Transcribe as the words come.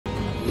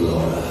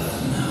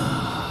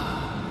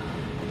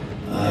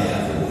I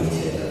have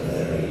waited a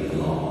very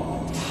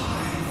long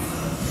time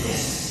for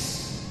this.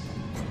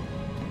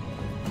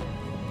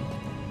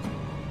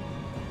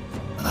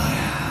 I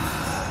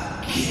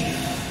have a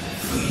gift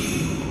for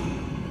you.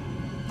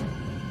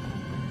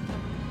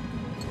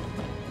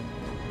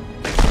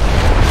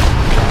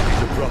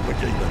 He's a proper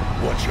demon.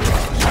 Watch your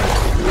eyes.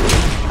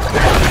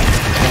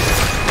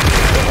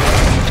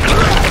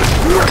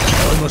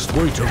 I must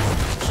wait a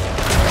moment.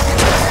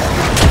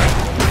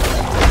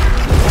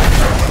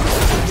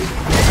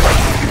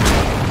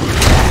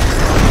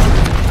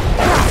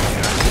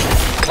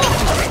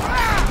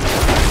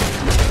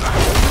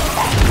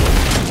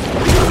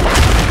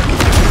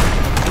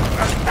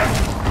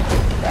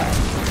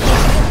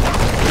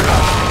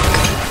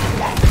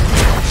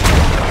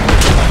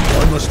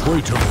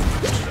 Wait a moment.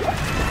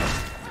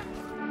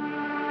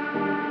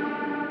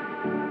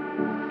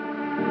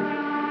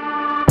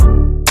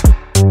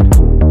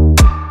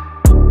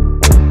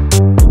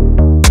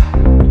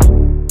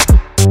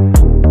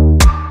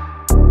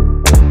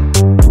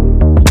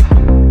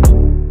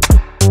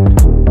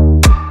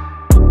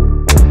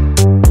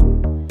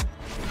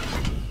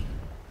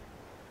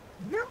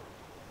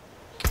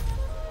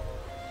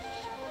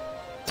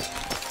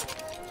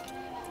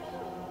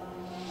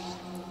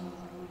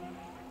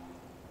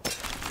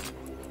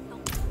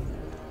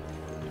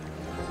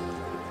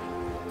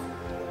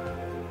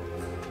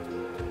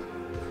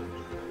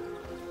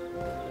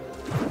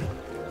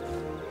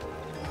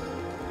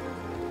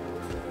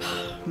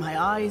 My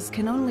eyes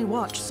can only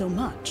watch so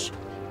much.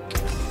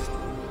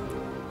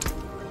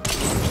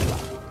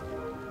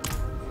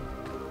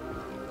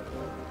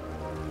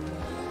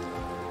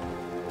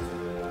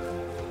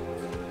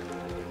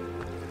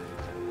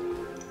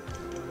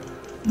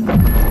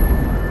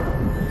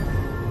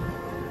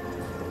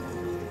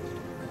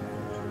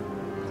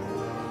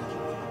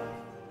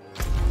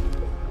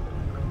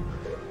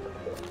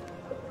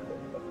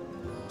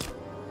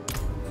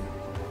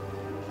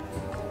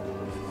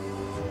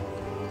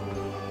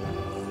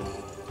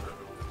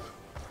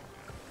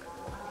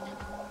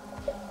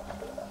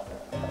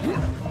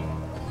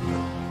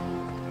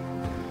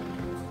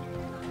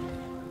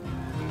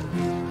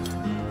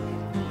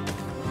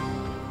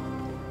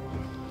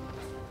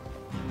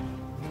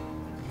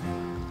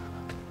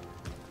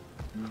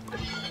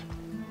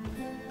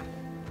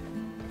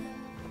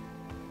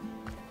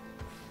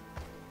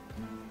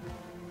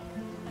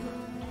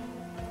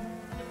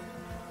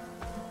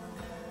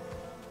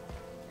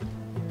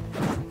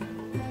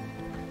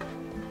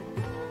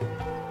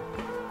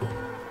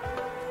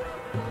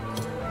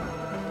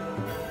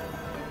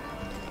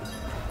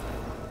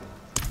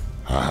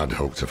 I had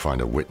hoped to find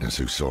a witness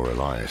who saw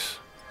Elias.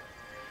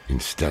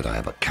 Instead, I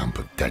have a camp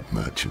of dead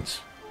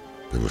merchants.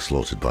 They were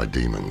slaughtered by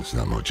demons,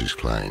 that much is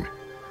plain.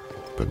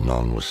 But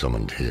none was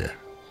summoned here.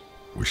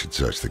 We should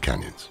search the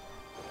canyons.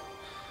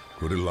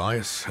 Could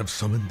Elias have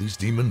summoned these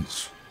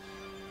demons?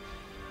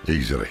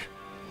 Easily.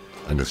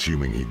 And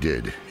assuming he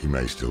did, he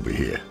may still be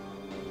here.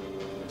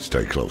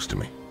 Stay close to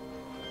me.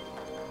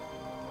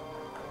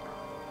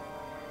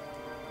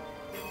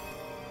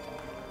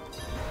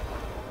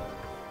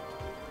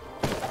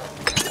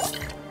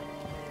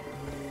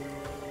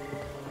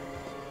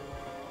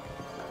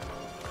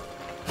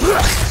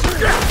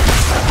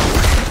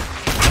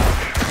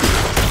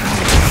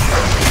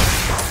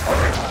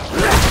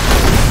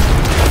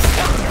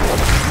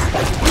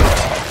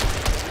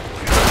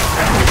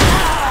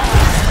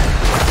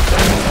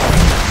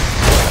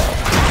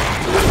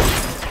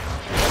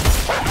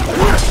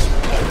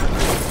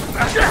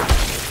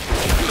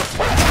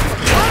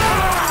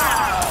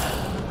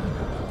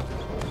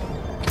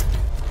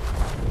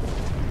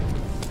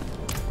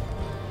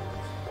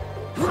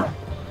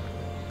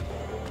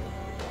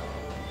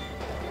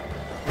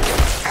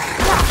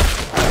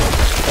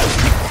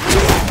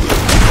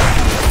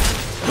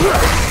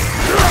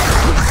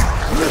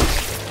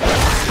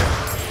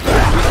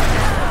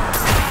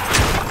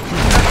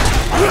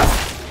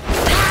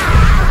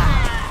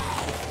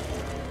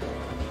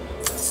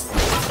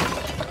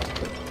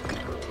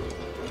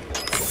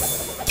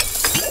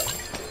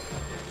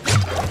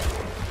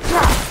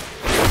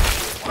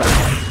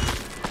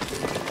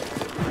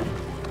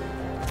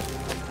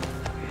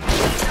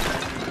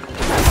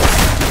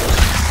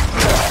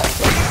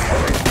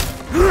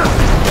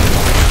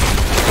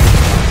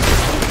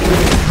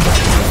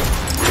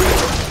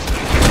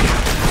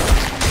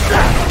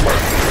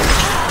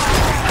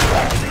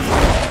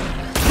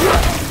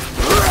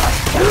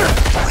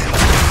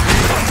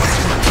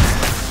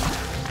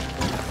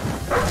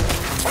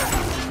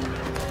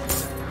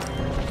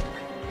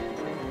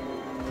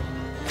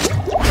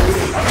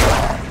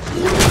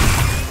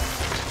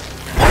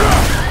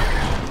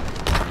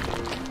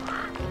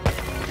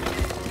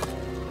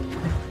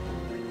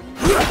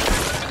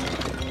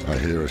 I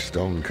hear a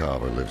stone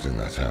carver lives in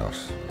that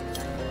house.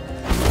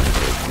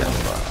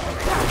 GENBAR.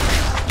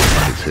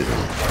 It's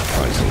hidden,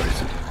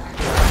 isolated.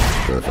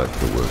 Perfect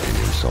for working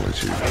in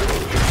solitude.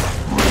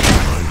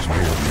 Reminds me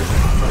of your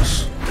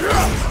purpose.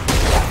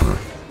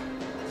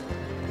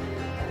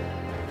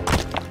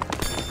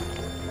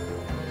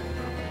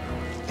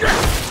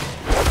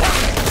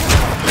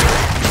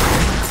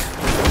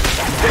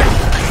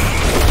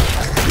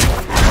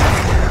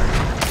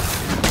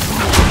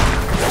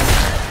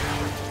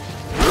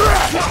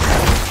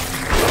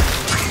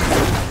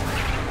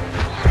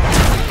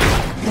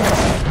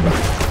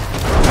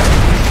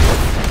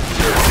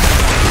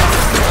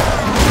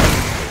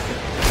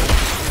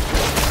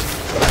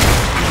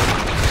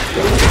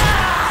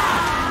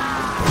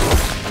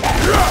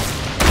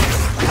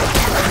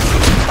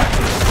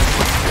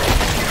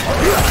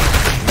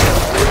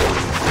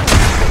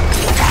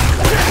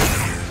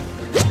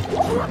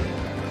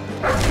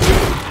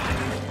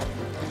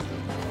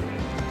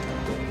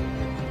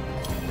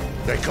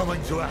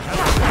 coming to a head.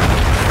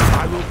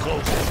 I will go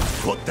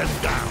put them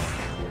down.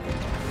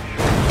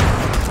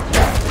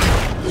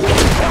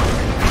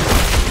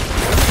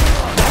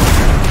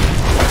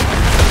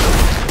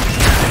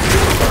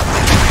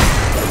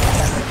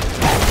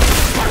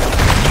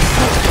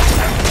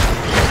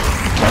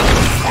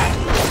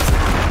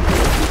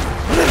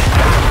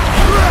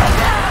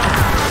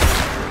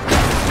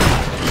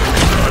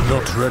 I'm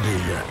not ready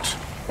yet.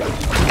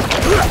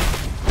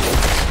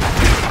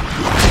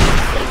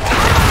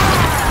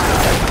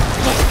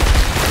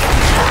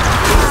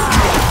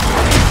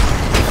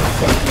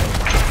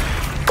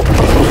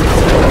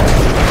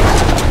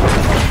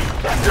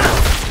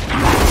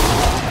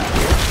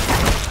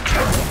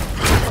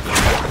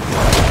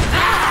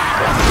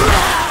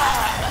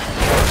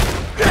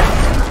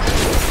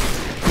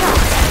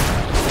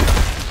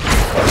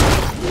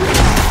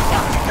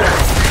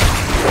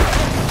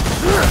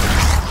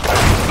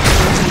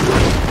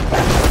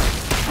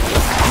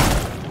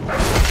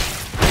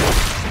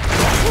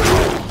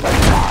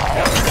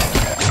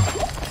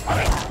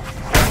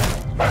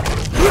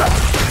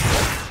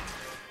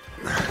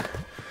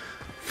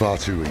 Far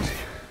too easy.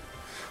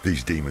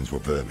 These demons were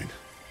vermin.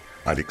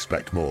 I'd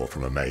expect more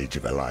from a mage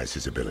of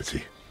Elias's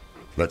ability.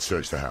 Let's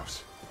search the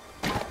house.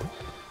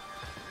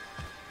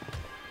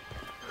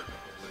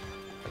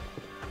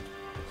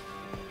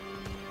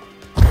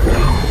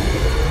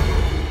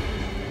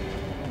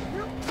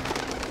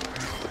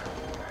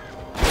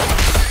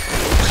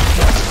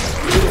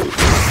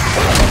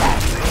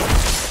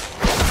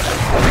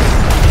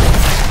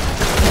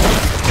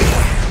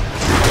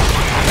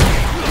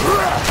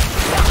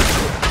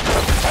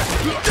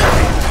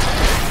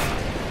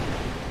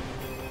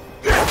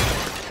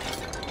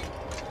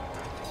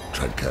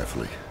 Tread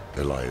carefully.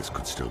 Elias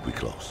could still be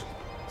close.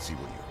 See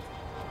what you...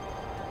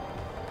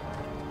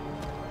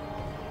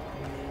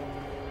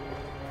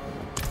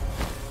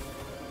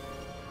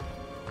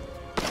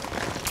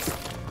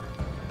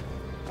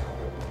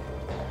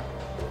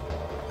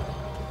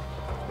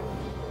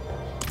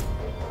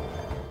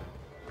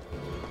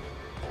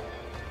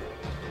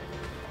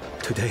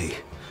 Today,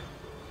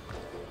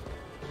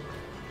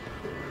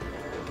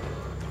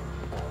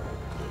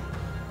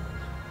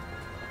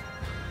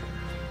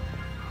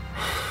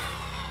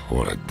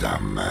 what a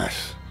damn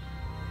mess.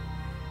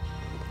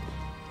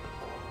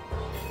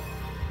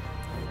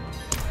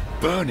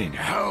 Burning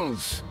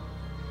hells!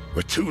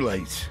 We're too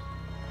late.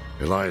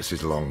 Elias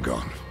is long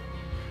gone.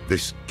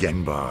 This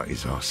GENBAR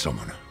is our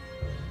summoner.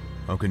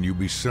 How can you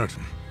be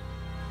certain?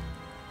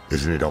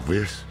 Isn't it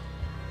obvious?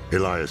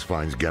 Elias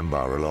finds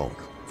GENBAR alone,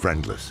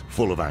 friendless,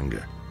 full of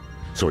anger.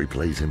 So he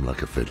plays him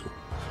like a fiddle,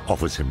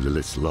 offers him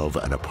Lilith's love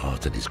and a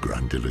part in his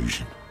grand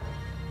delusion.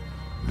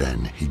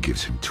 Then he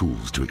gives him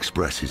tools to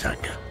express his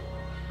anger.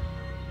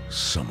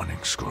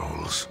 Summoning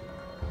scrolls.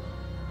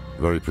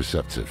 Very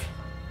perceptive.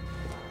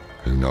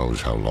 Who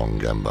knows how long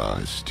GENBAR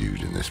has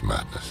stewed in this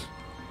madness.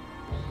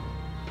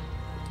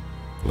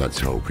 Let's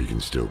hope he can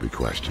still be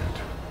questioned.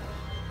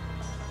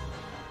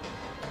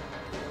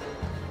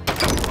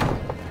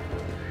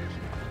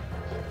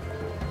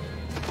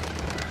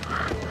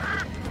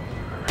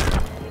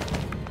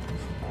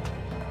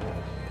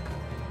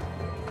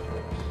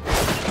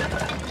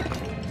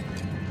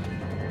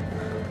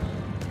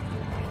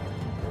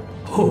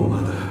 oh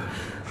Mother,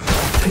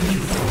 thank you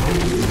for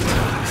holding my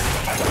eyes.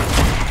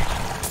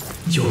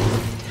 Your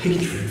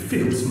hatred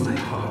fills my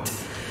heart.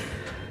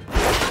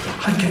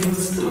 I cannot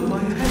stop my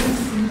hands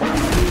from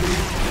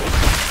moving.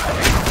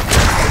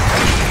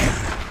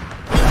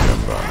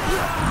 GENBAR, you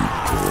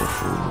poor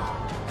fool.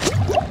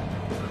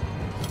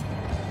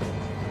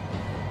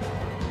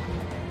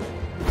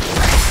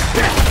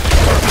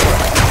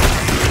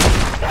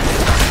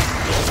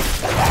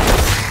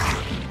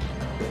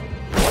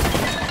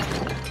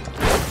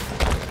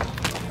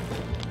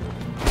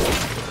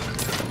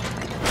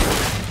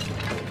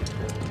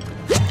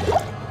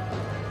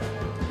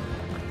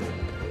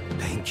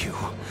 Thank you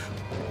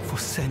for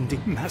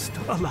sending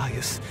Master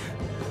Elias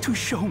to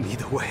show me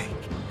the way.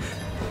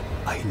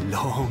 I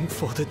long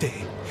for the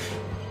day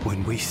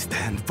when we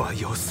stand by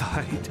your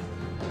side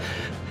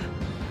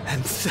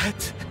and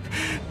set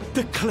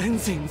the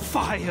cleansing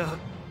fire.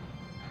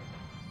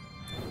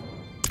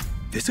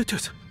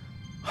 Visitors?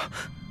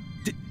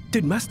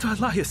 Did Master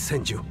Elias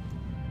send you?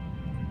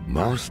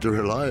 Master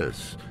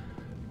Elias?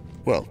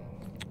 Well,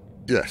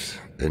 yes,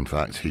 in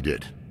fact, he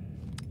did.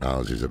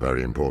 Ours is a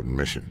very important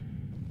mission.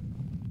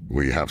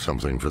 We have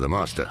something for the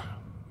Master,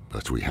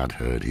 but we had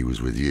heard he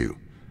was with you.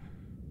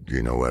 Do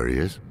you know where he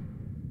is?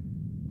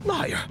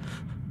 Liar!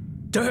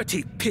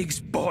 Dirty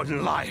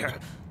pig's-born liar!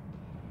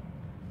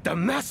 The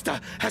Master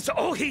has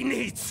all he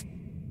needs!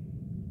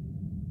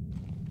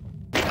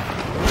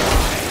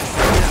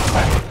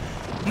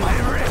 My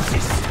rest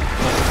is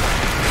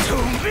to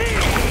me!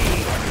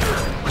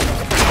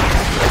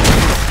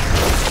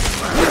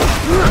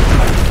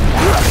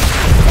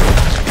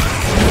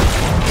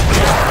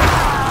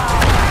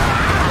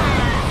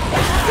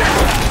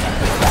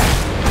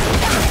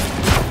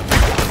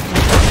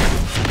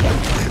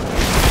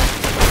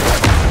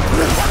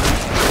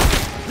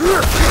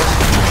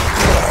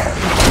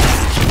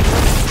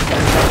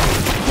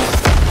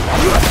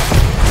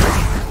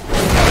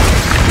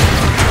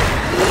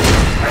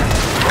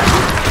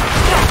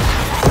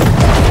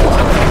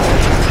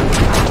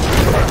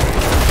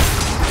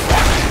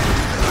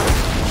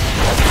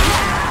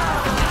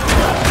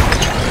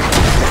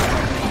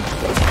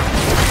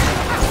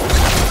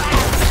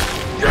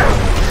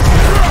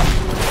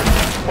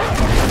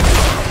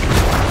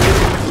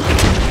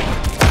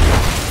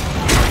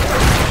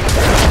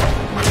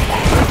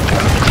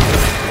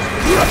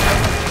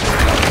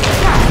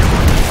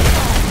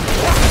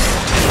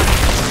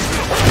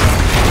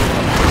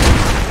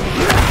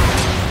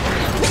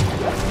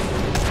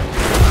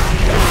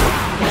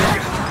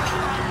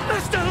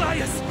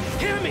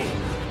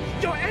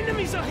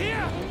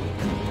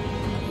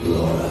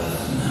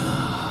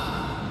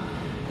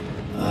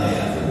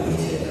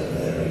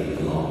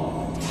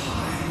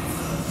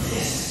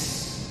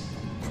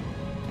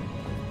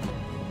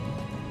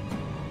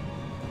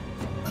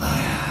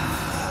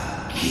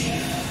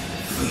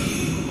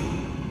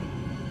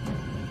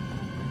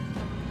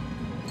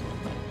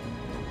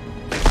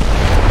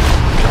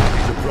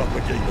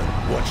 demon.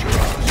 Watch your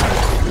eyes.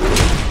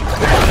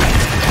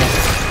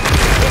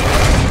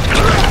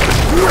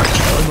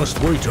 I must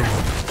wait a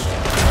moment.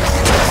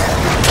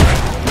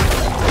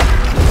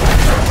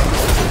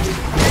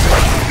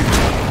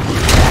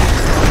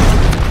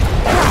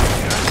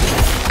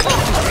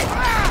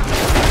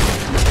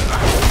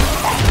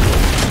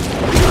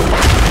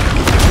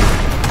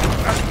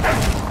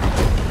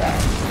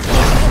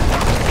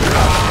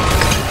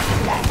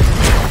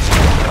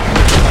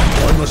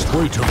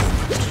 Wait a moment.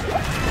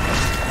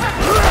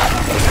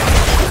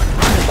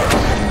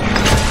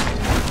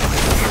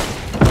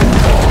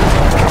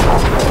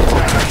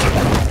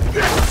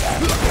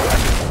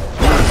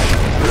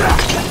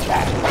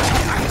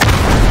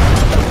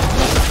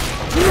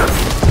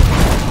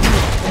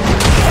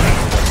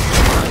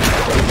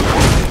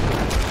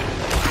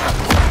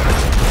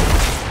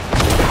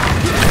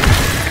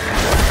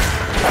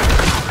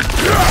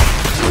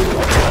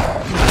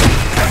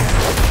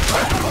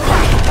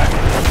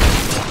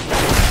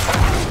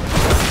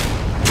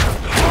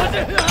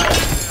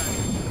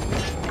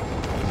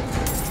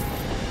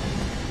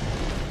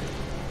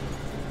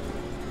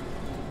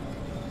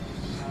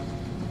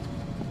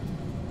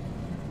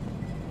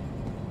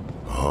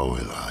 Oh,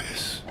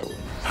 Elias,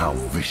 how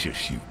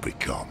vicious you've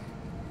become.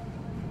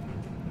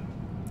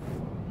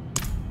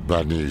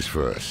 Bad news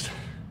first.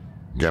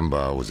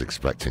 GENBAR was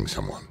expecting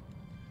someone.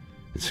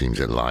 It seems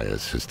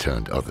Elias has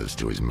turned others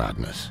to his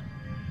madness.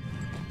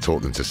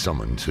 Taught them to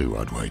summon too,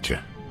 I'd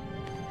wager.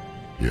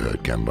 You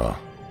heard GENBAR.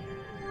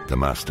 The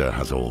Master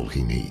has all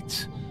he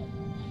needs.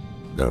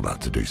 They're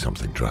about to do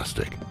something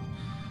drastic.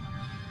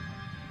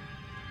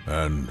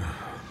 And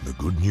the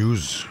good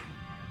news?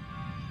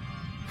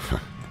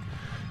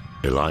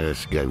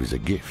 Elias gave us a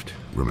gift,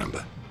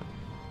 remember?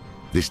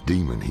 This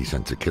demon he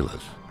sent to kill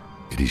us,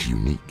 it is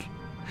unique.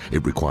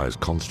 It requires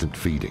constant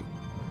feeding.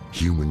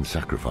 Human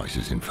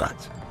sacrifices, in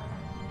fact.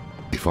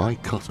 If I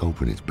cut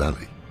open its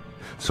belly,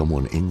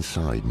 someone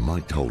inside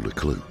might hold a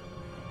clue.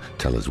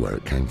 Tell us where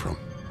it came from.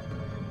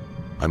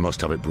 I must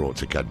have it brought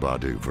to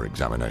Kedbardu for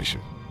examination.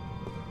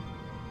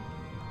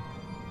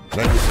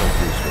 Make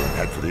yourself useful and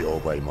head for the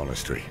Orbe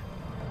Monastery.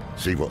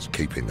 See what's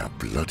keeping that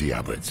bloody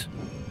abbot.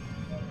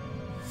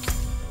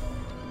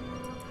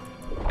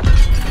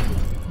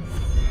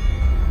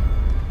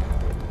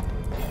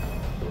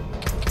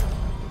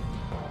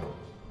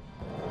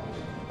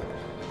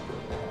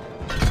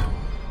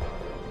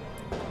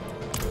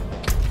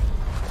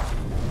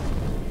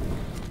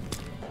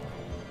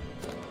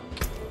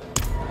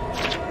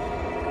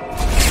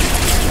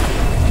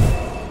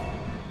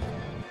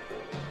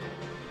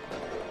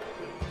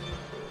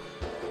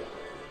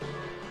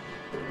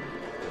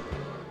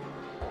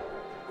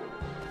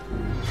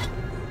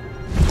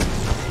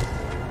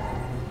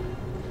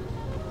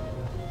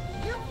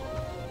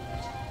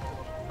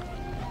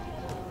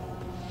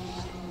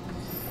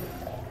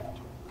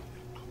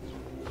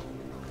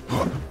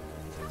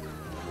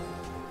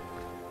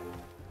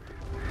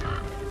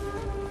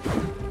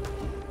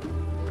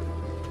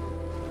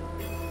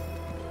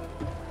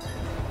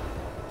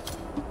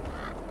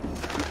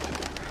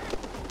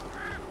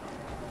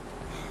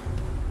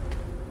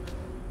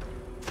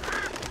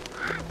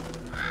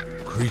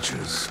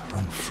 Creatures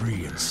run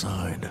free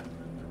inside.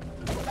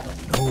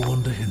 No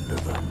one to hinder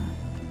them.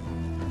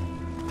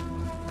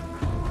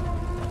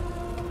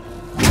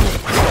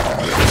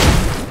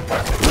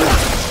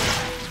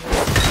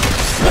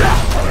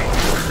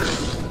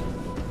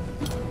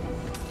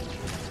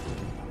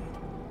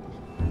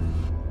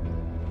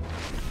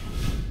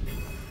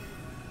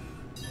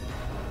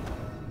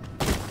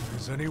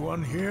 Is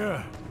anyone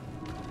here?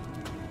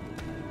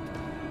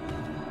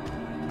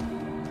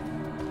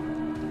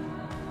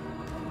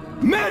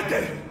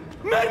 Murder!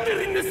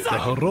 Murder in the The sun!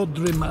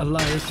 Horodrim,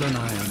 Elias, and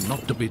I are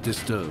not to be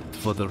disturbed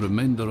for the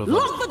remainder of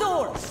Lock the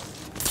doors!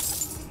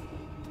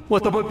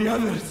 What about the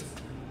others?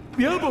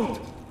 The abbot?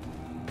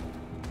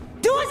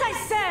 Do as I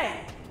say!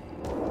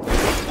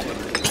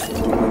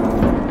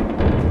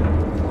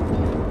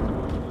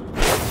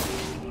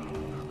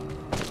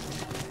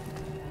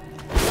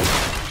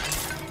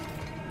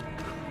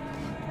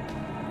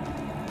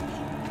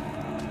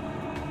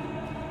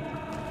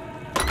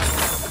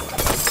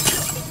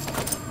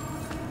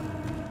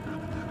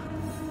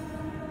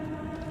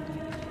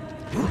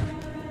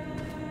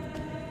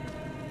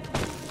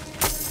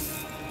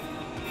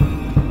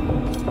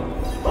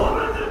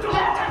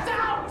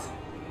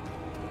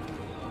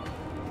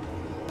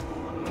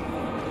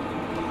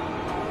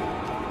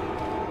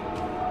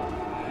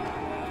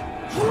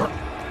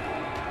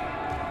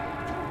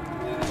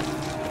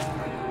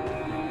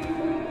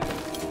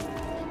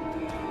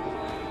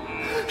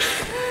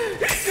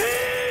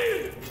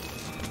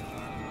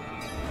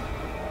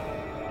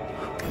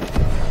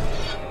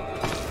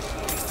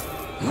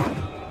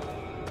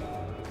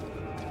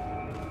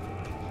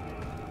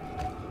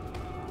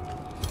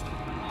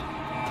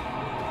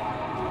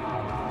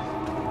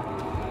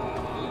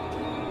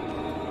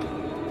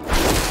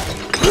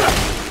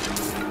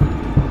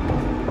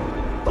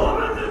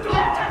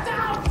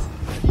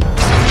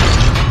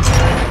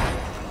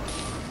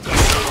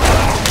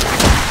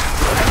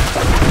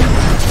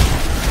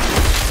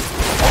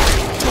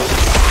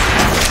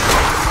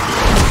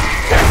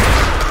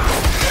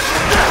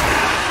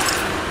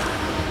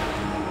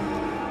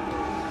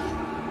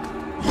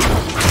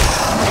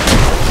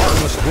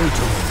 must wait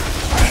a moment.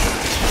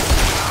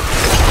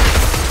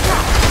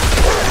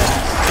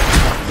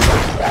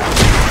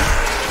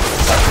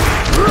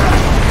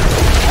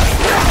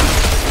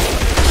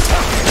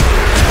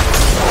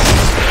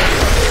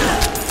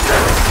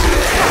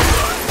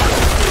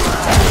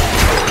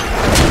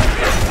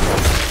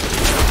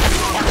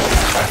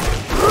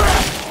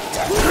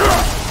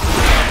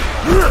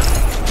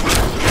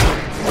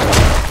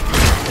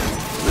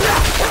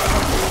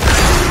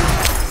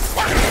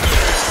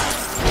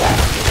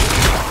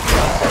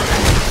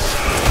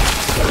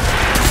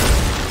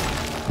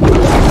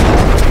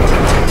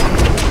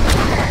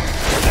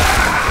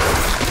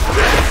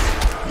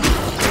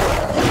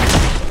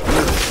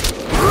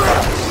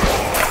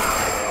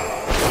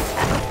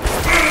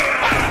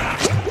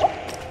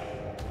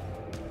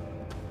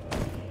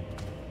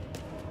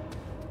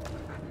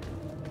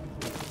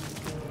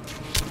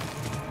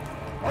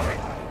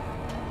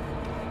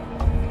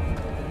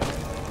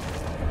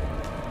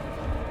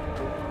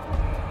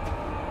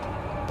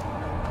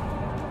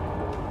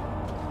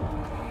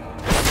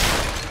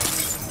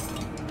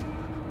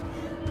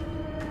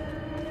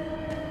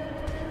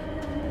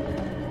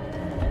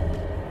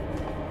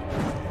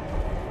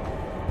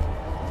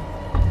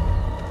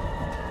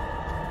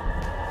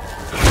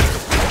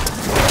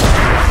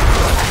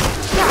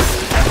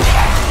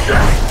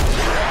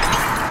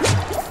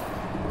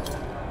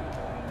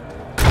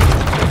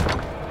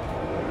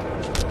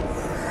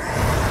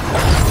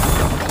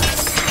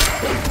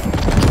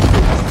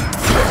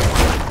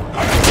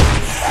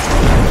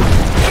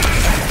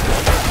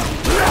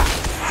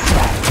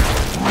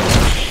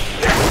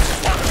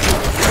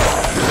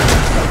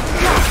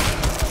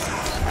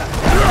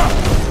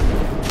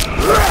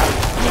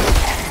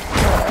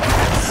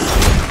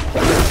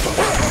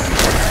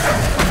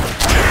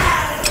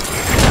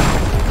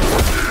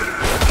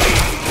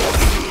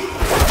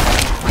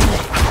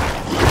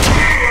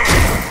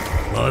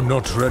 I'm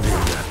not ready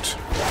yet.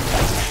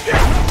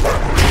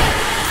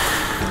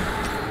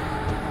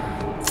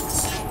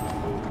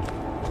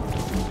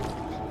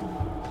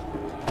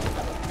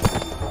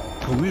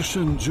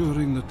 Commission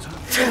during the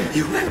time. Damn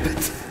you,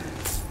 Abbott!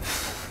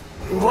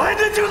 Why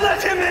did you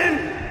let him in?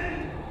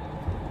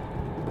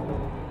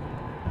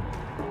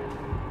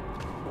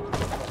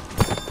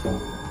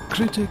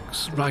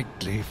 Critics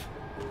rightly.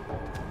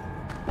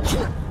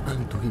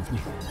 Unto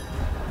evening.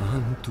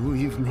 Unto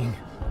evening.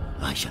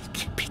 I shall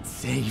keep it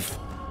safe.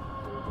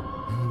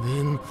 And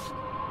then...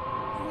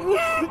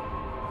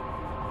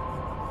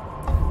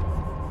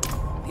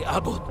 The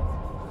abbot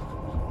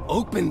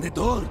opened the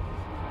door.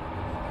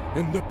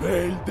 And the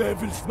pale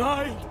devil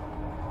smiled.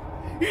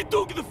 He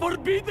took the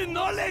forbidden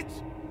knowledge.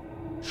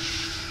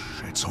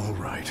 Shh, it's all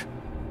right.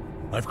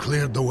 I've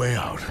cleared the way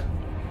out.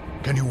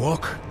 Can you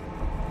walk?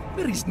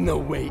 There is no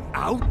way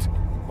out.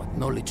 What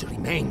knowledge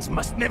remains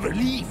must never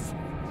leave.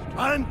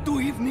 Unto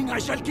evening I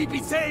shall keep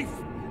it safe.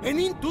 And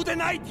into the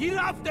night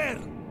hereafter.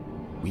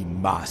 We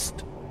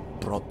must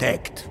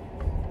protect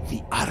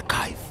the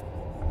archive.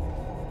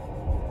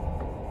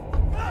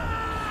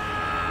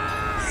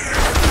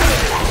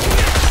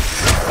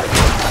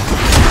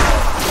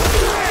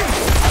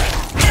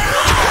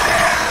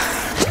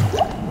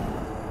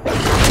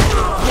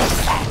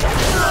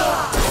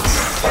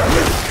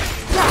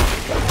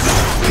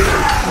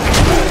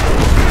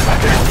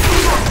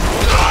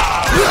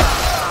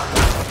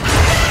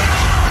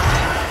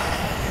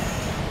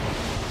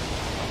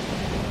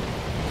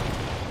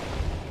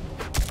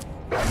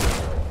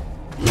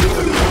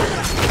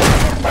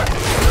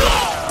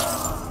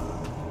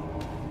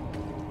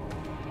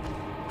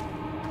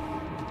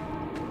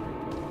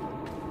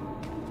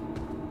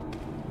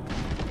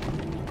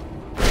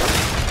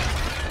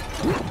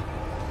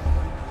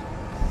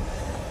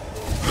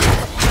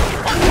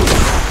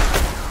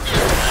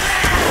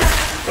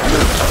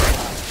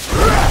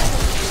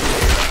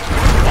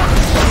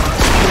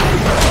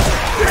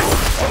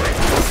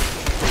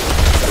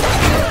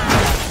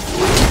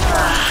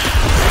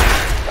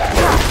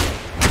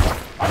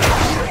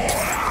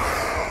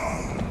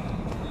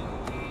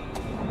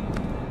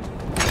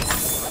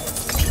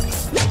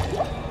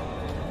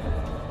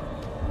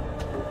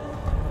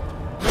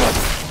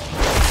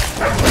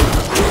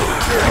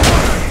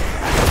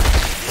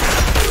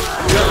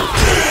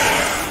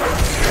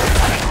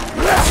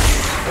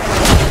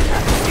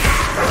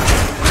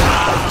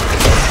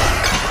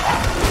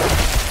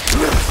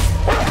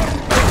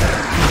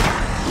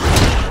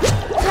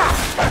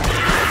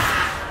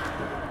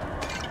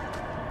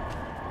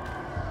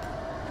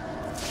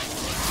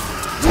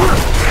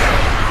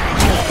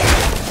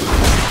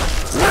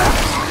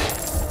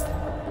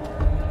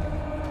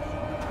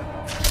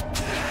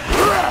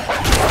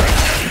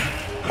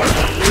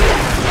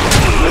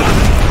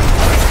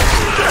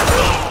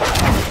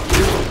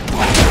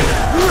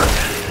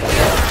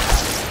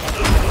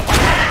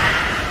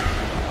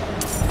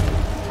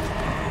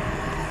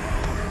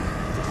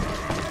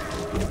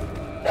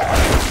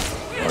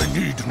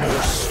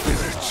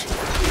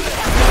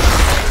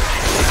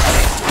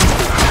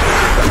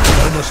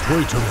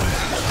 Wait a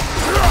minute.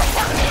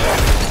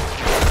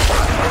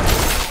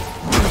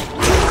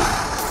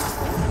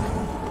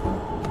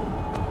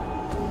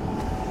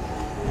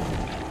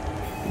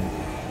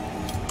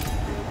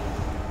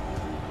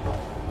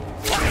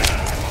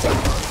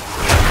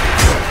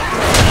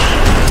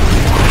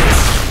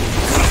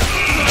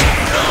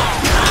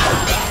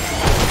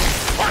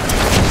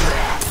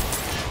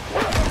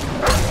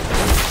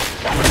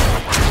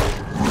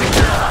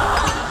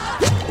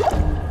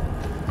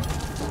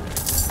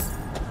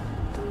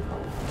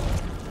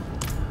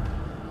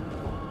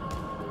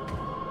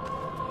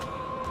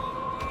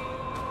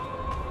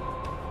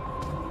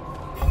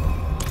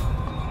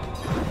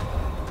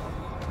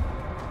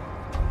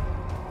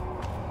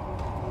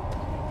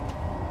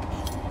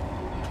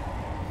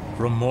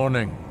 From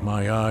morning,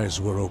 my eyes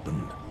were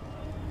opened,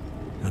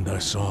 and I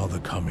saw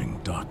the coming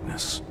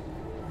darkness.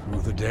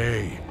 Through the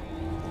day,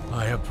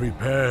 I have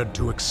prepared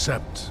to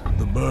accept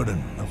the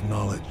burden of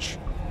knowledge.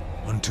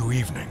 Unto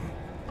evening,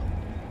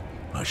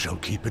 I shall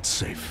keep it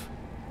safe,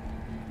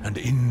 and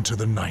into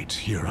the night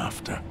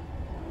hereafter.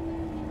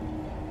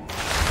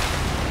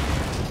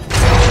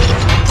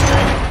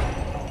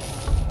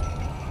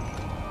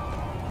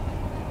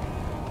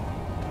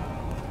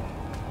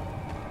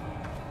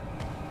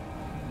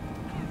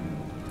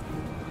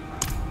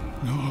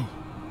 No,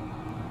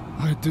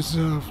 I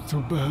deserve to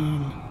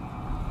burn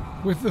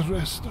with the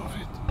rest of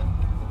it.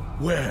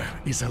 Where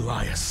is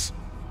Elias?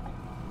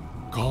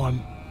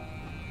 Gone.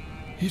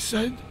 He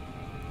said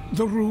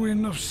the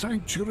ruin of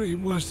Sanctuary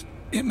was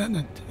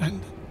imminent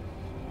and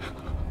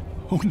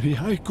only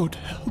I could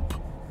help.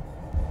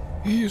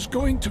 He is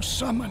going to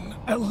summon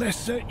a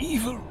lesser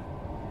evil.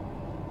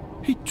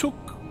 He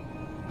took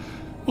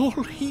all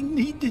he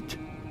needed.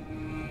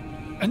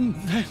 And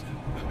then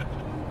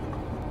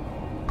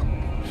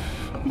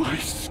my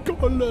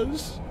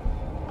scholars,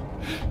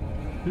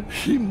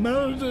 he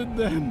murdered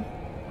them.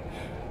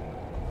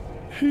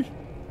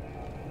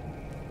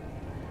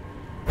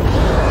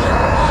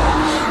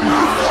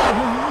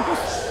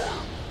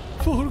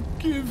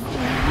 Forgive me.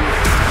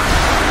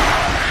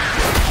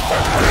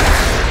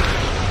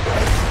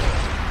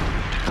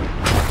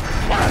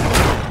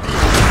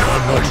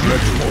 I'm not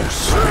ready for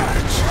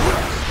spirit.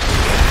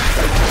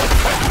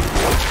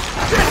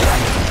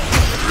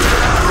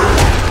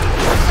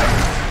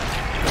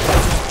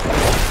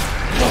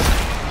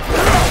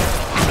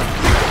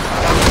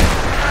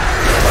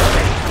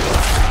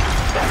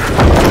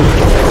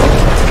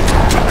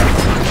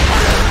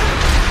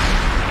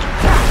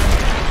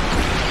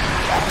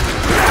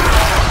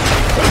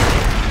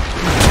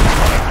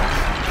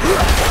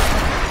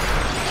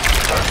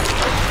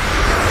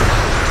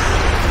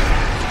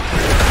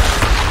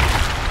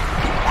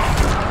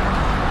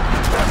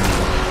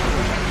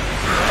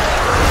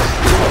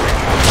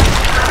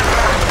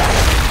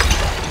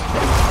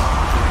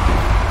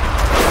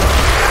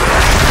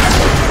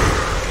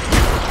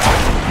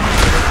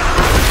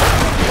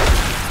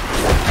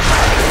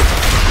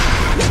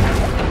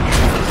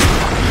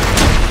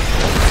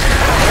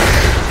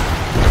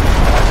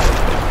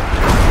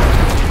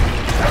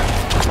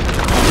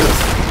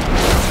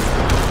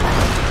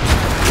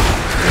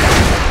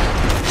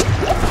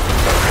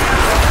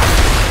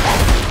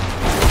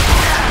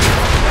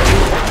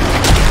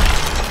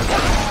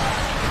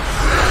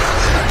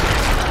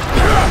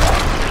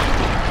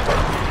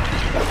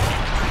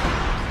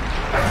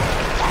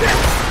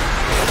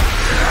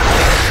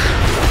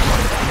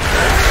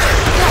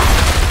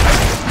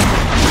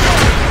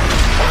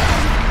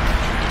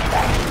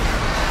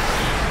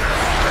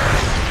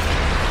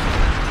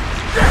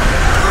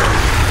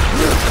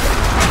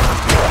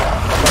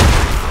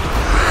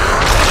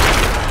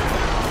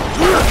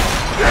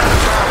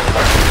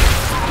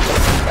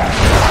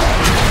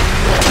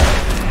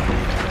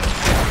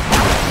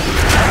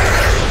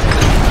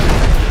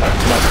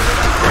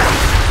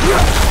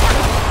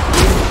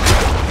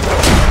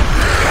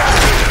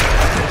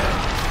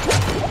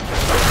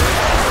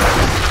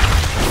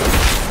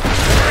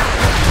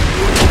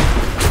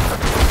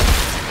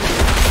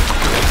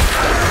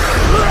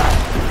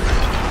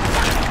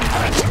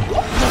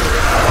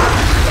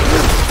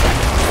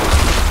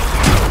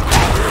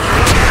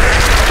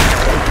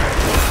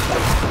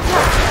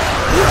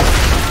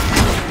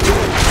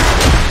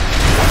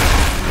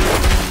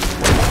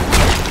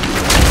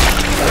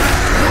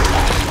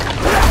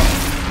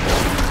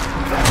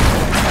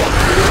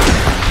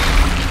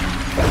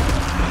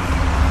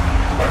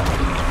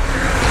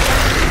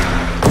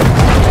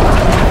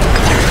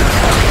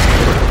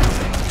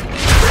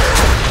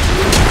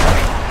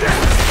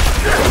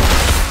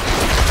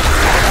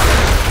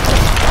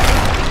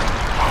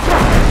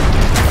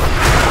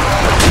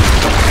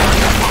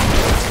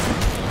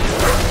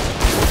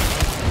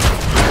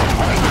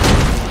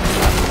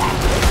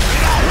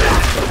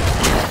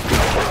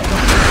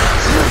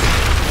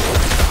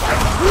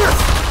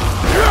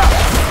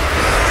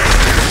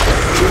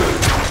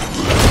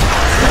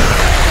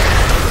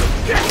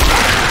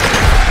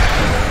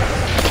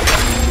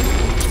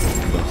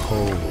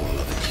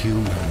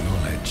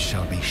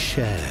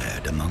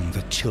 shared among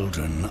the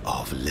children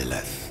of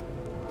Lilith.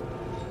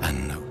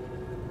 And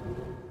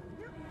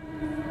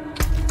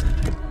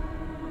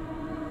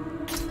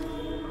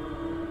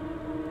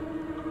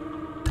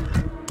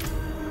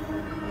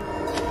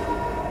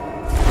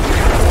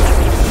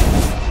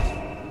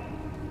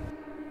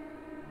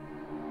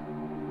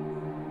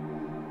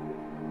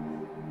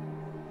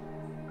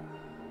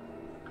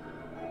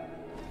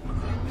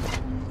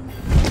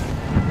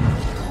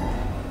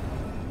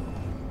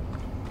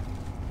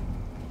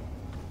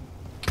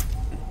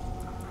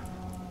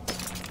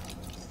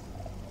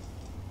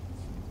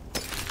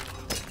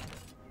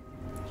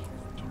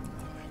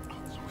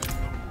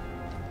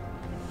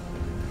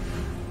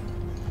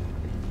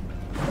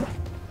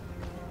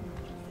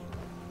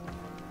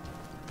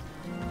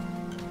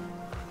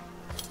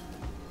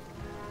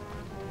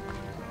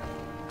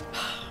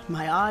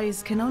My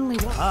eyes can only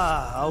watch.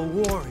 Ah, a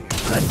warrior.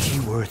 Plenty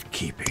worth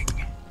keeping.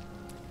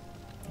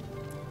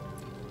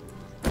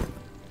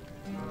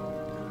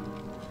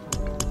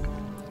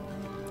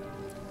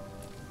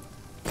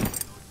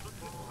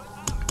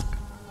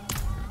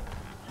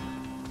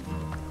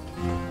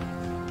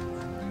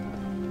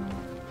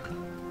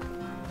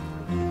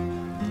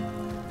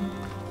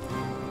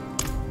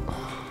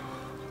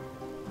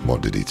 What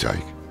did he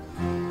take?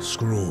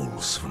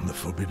 Scrolls from the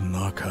Forbidden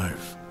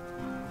Archive.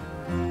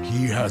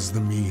 He has the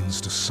means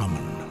to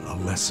summon a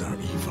lesser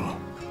evil.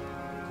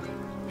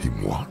 He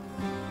what?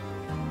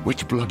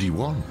 Which bloody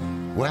one?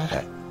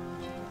 Where?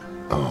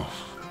 Oh,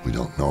 we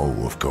don't know,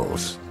 of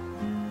course.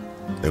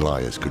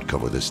 Elias could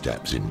cover the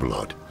steppes in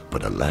blood,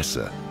 but a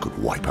lesser could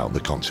wipe out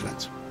the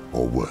continent,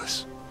 or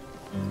worse.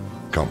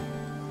 Come,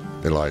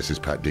 Elias's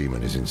pet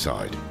demon is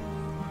inside.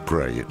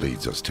 Pray it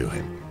leads us to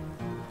him.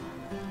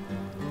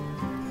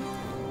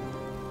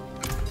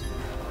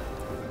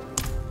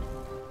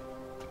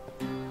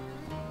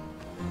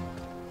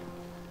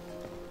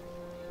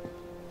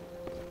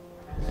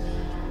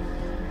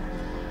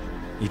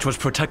 It was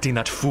protecting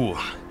that fool.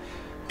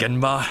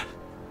 GENBAR.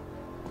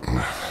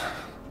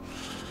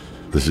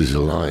 This is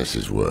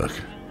Elias's work.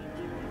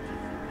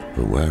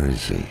 But where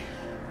is he?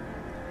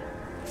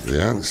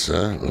 The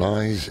answer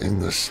lies in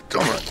the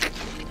stomach.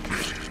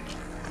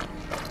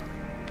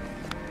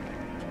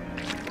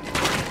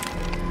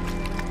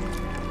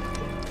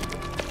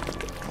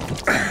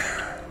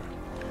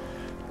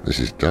 This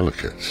is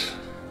delicate.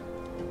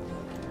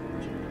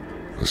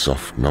 A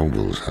soft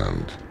noble's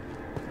hand.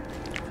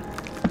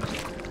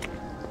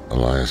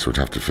 Elias would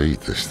have to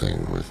feed this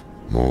thing with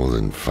more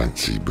than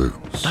fancy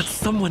boots. That's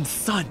someone's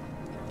son.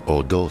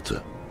 Or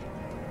daughter.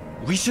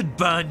 We should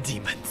burn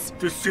demons.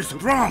 This is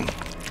wrong!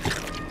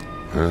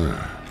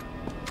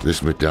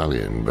 This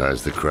medallion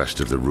bears the crest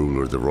of the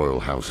ruler of the royal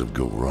house of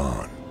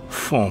Guulrahn.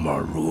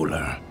 Former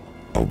ruler.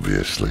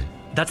 Obviously.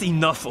 That's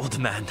enough, old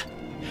man.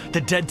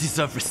 The dead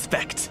deserve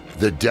respect.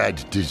 The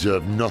dead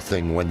deserve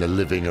nothing when the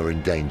living are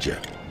in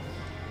danger.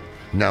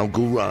 Now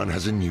Guulrahn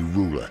has a new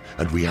ruler,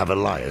 and we have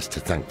Elias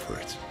to thank for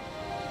it.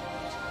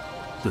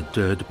 The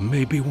dead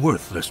may be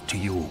worthless to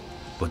you,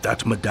 but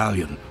that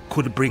medallion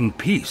could bring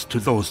peace to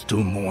those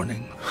still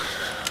mourning.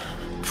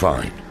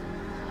 Fine.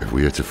 If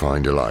we are to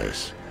find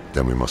Elias,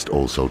 then we must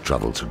also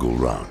travel to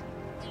Guulrahn.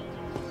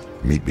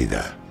 Meet me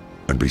there,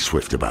 and be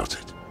swift about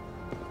it.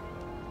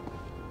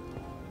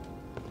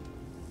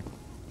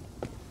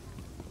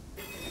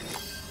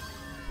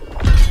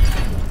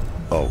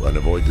 Oh, and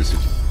avoid the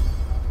city.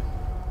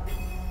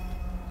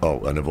 Oh,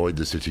 and avoid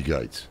the city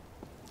gates.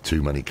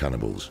 Too many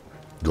cannibals.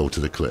 Go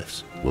to the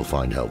cliffs. We'll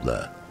find help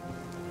there.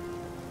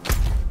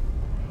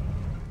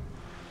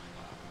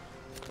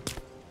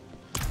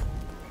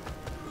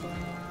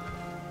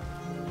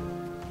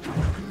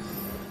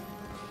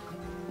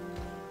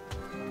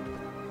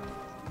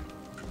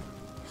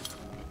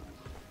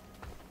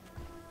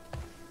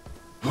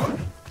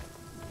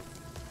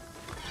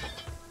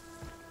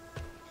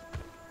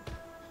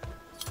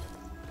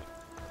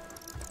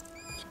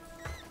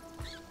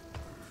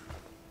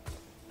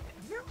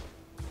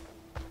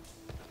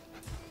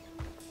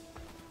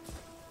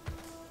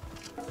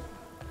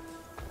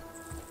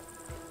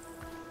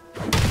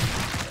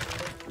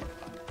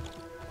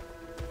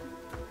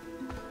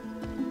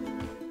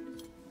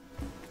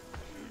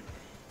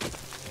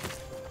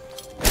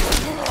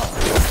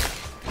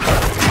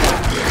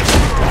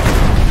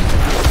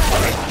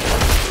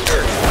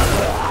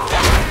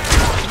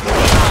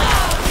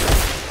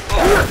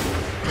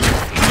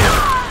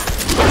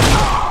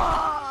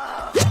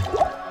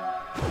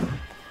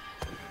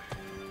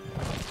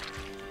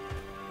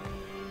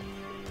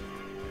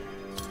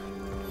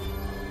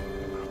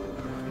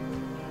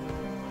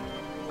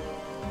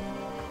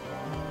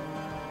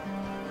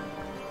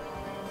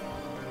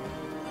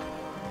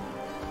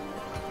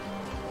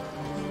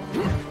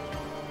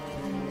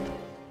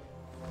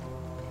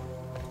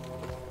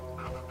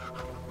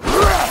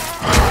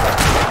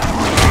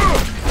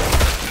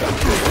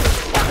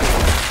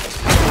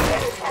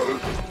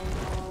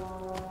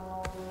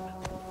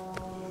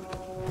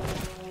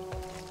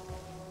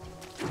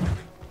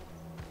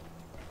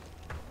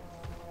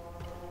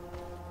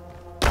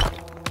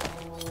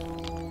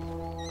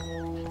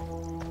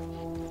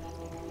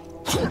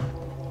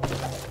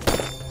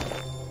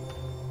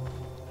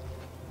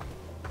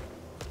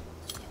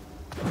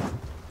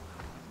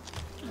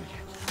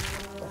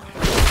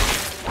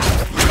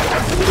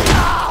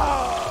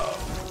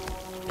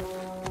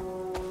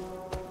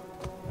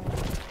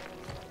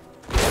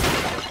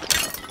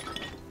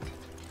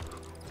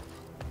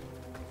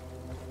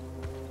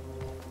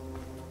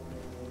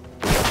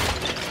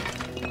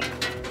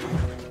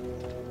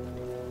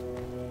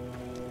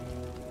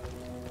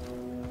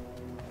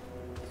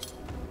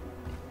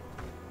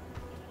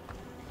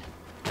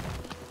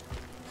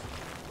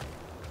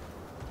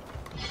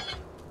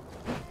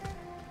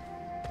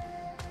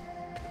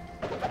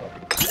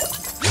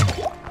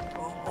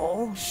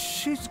 Oh,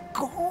 she's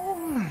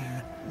gone.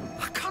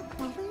 I can't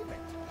believe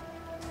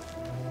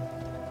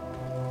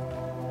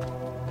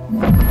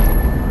it.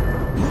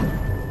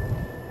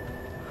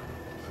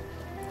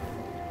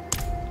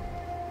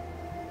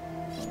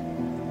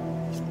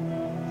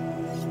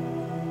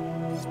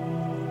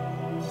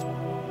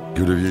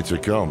 Good of you to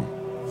come.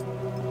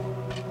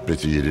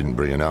 Pity you didn't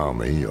bring an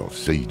army or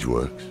siege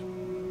works.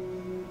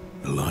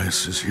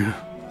 Elias is here?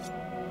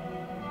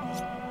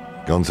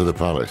 Gone to the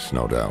palace,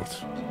 no doubt.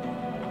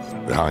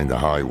 Behind the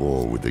high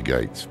wall with the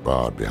gates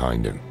barred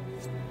behind him.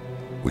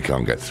 We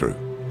can't get through.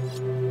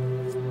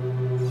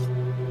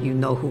 You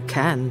know who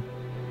can.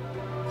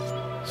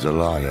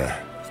 Zelaya.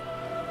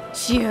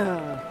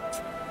 Sure.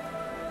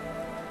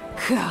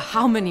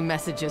 How many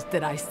messages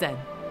did I send?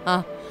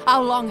 Huh?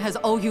 How long has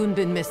Oyun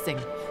been missing?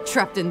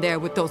 Trapped in there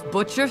with those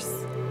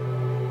butchers?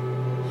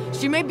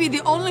 She may be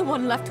the only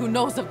one left who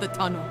knows of the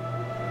tunnel.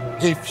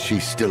 If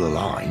she's still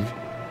alive.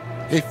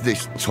 If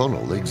this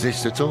tunnel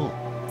exists at all.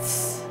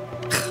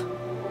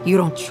 You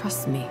don't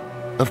trust me?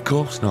 Of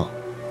course not.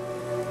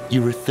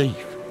 You're a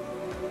thief.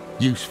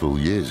 Useful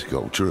years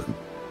ago, true.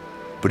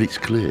 But it's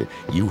clear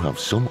you have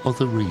some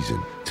other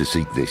reason to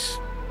seek this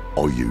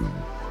Oyun.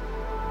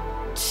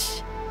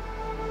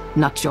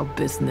 Not your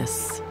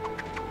business.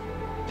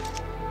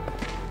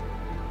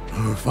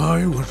 If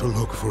I were to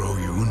look for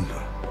Oyun,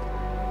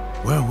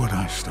 where would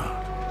I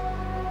start?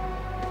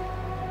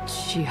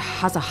 She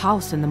has a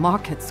house in the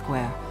market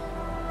square.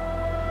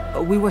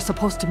 We were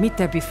supposed to meet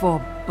there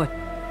before, but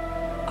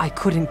I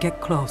couldn't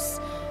get close.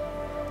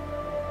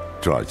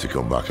 Tried to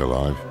come back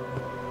alive.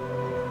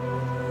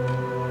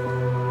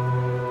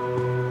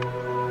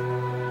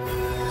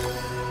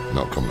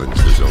 Not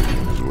convinced this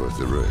Oyun is worth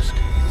the risk,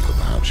 but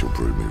perhaps you'll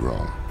prove me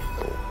wrong.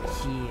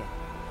 Yeah.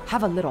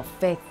 Have a little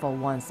faith for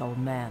once, old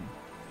man.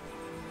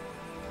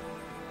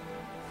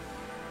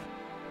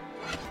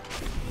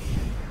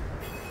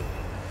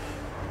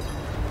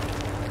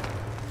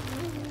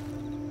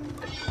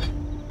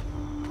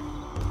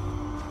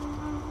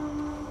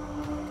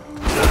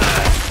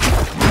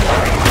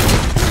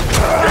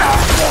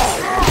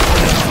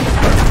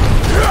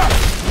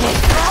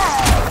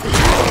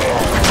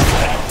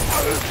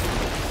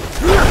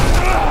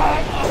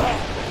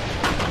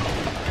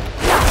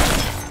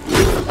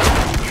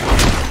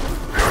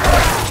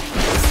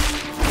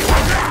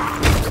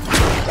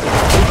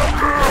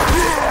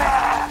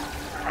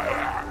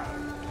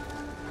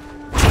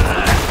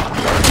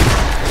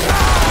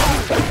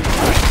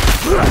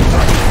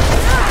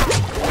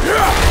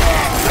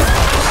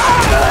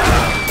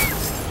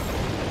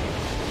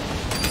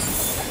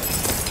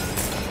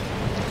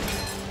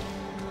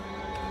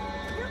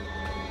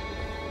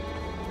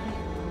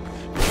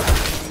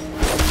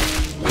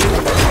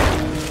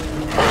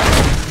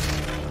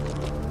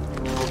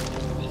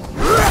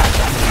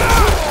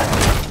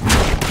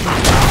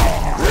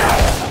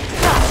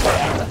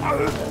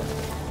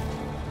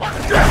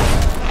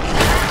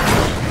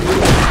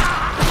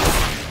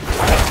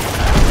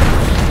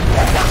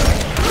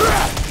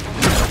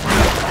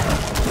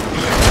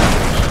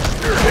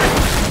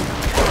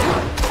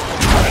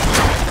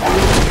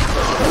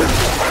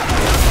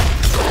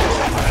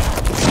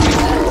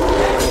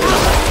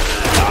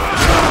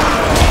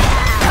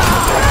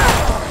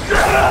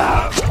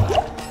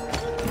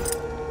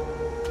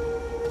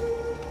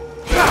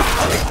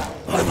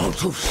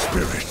 Of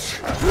spirit.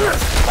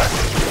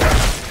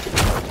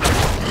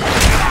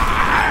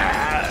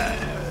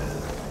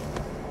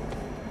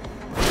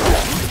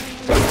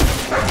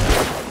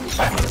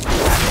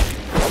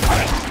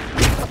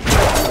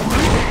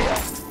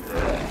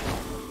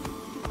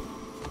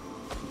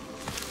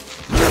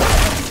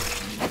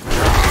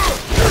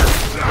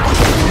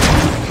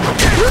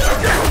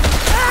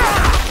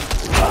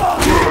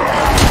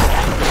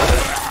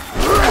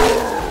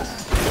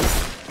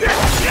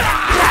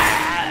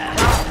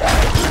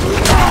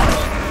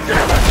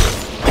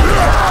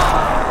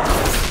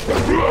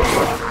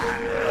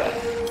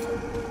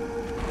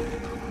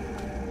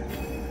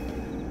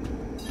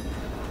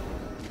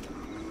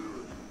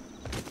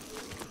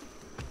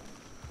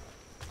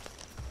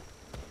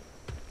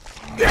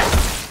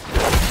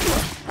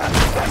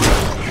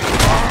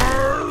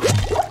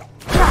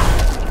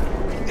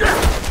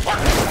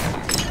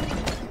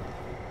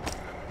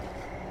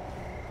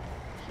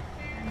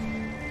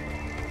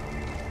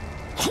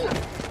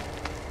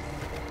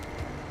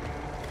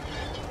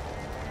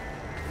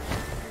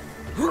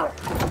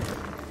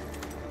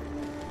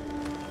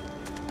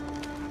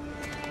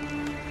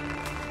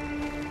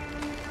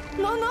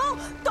 No, no!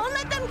 Don't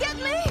let them get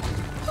me!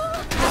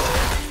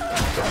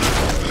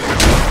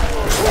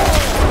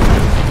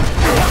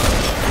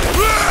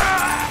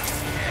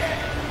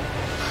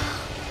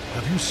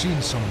 Have you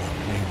seen someone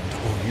named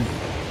Oyun?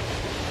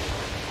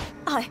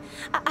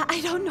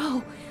 I don't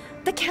know.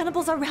 The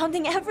cannibals are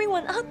rounding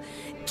everyone up,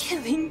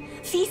 killing,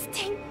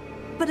 feasting.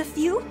 But a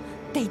few,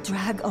 they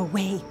drag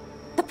away.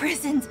 The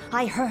prisons,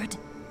 I heard.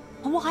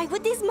 Why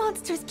would these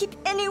monsters keep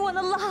anyone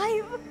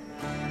alive?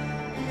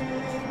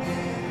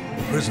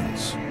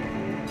 Prisons.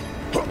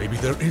 Maybe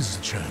there is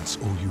a chance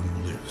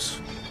Oyun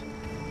lives.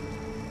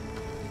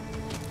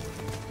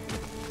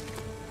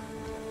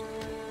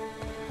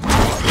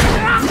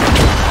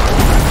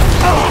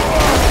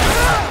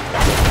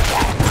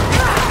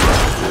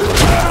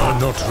 I'm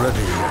not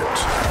ready yet.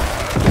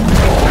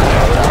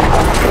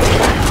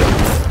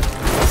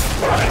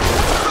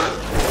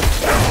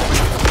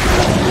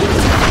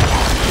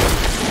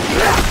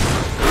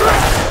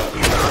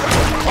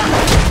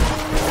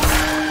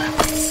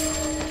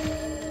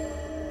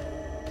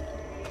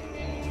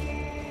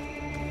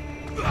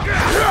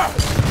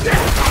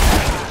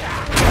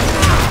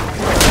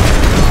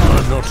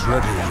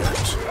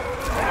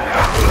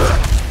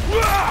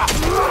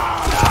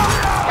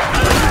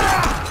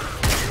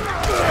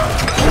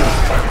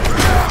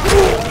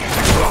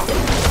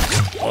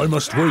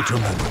 must wait a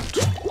moment.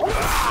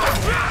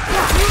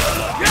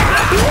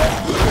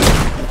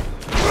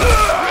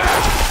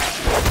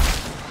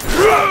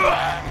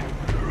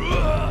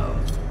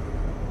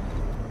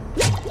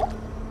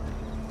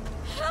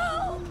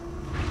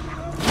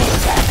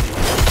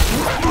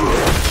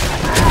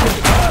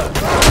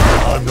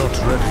 I'm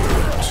not ready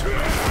yet.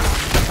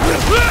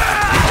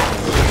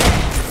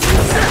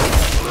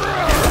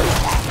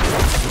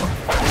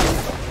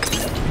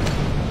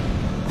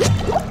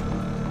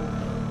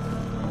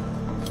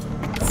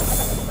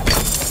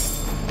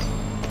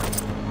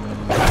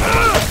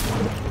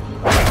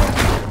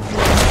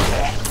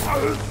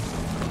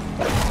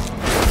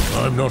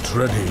 I'm not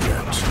ready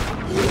yet.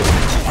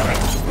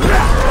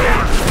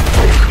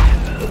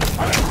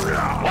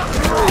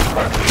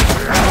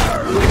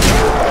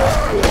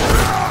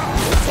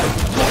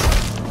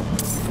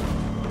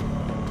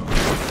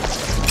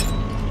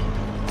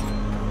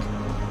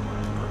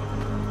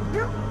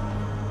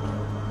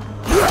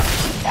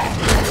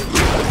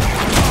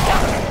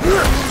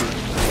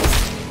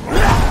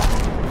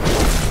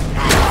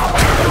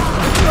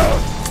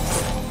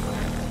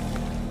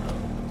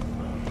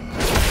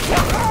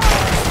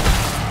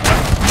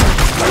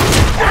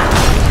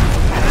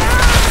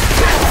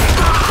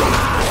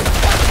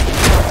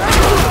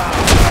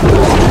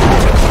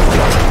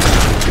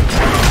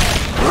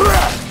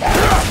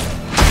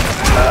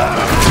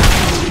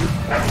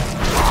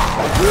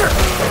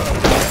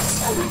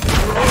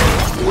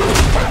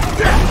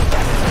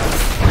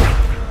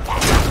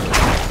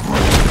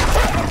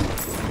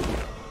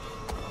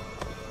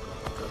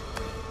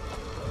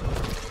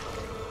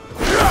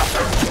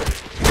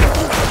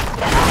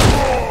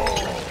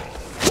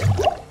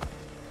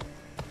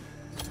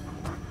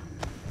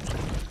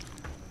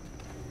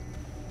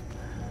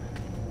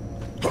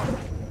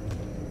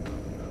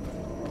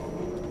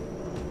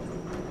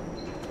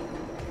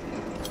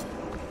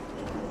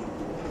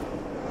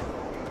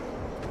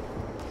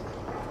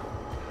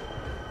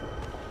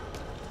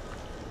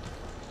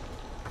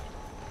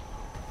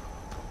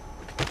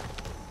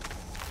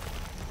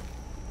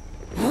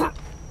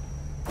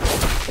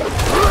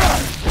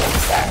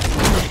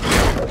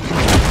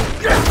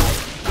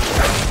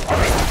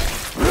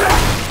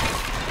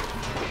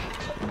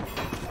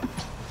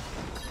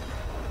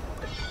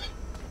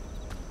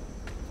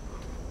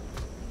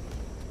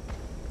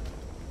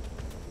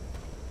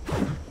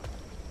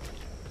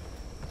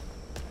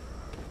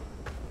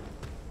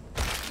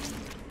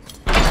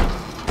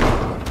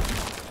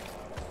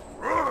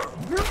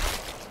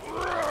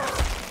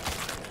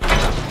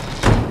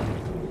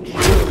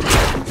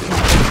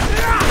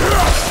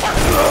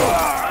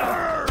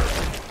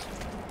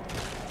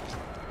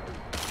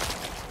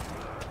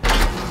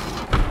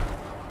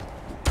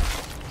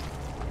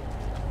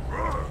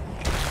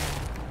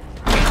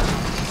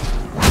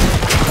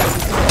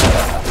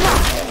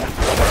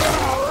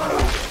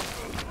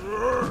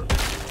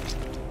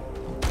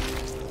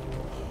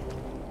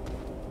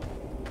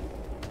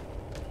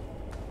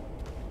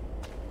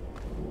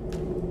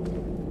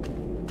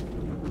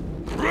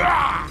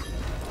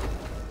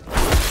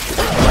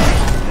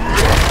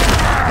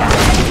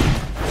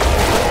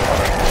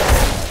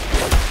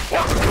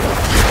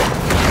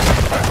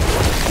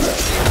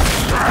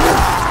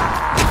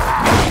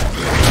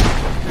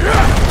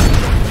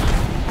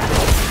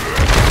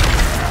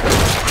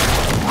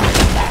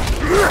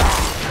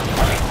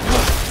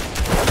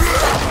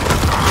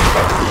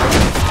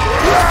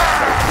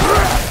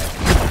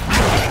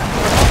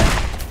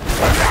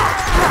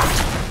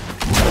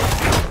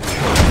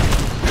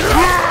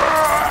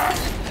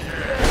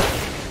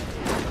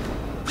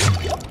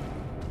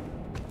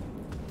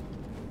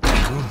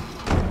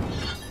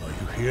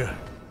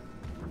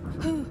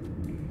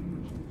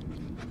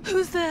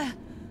 Who's there?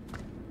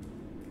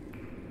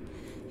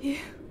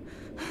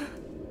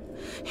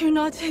 You're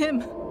not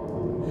him.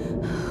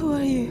 Who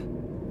are you?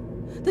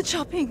 The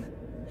chopping.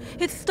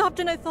 It stopped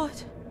and I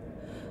thought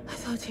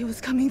he was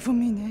coming for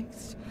me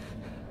next.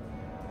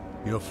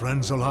 Your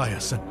friend Zelaya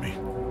sent me.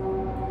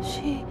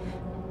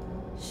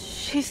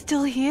 She's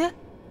still here?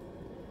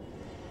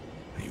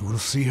 You will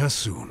see her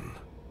soon.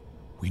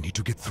 We need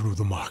to get through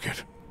the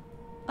market.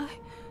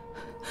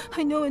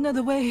 I know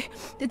another way.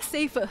 It's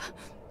safer.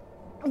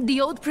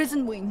 The old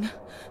prison wing.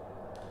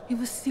 It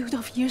was sealed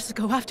off years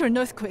ago after an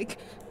earthquake.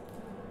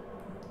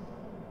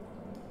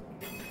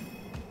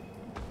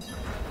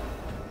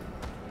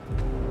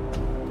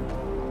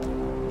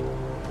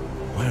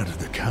 Where did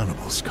the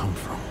cannibals come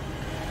from?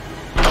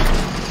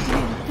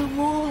 The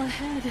wall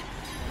ahead.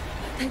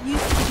 That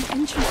used to be the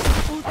entrance to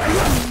the old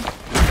prison.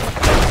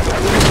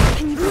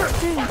 Can you look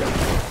through?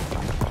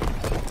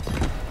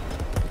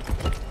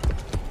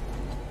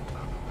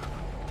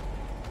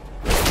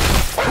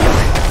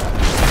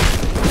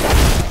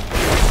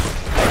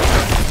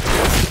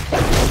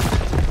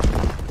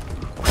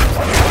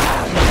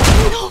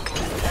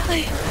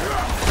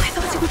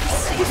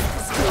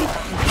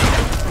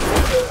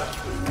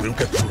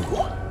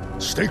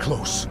 Stay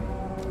close.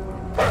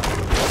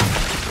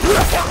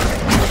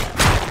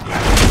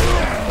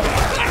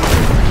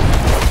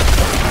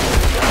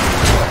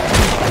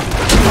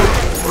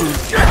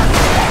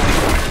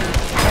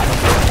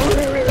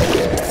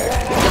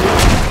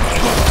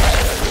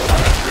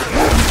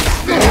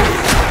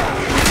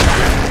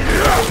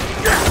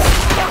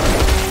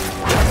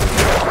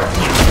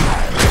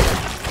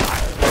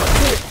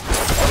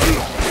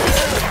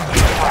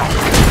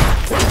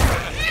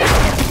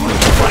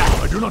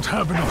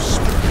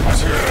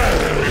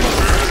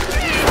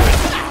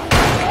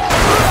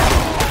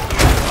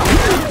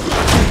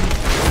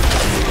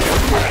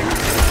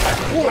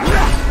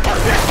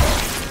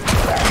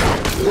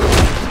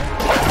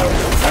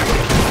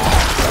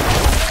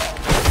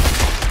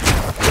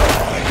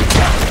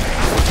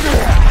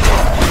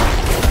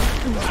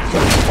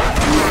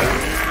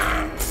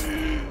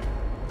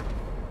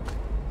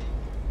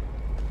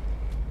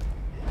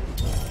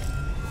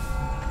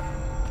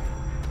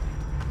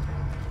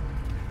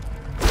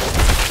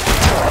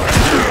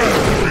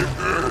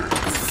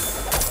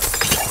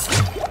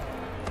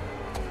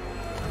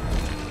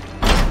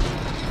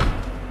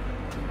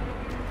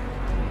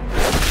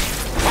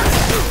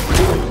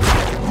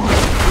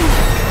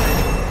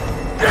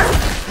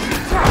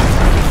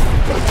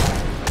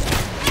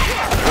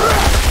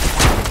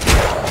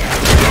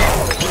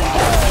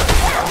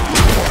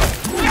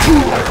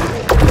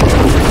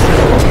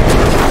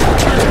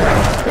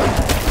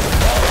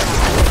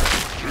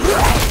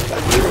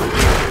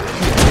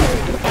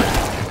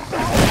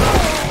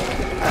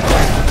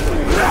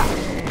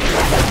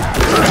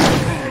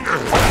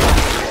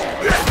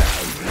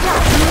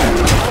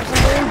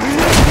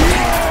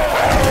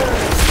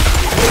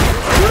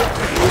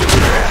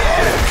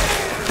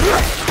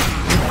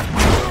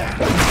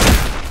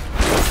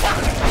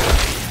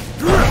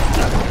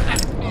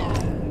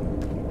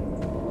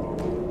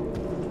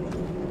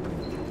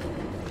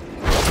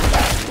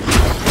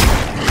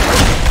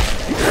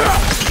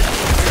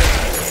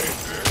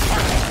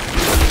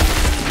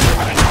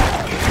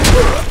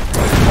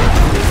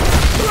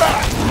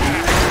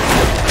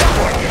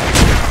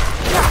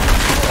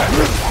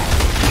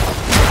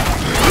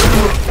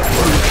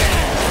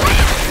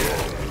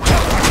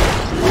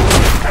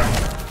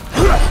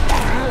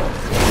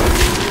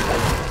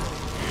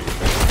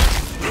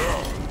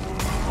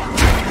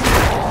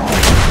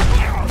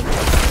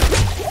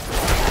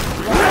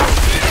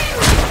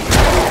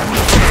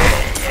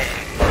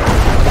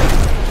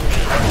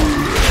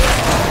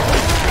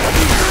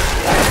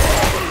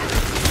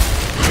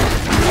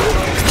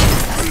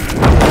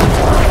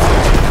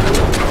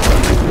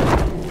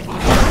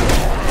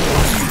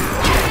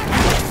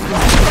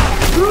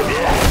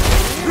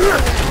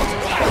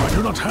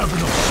 not have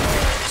enough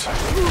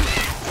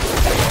spirit.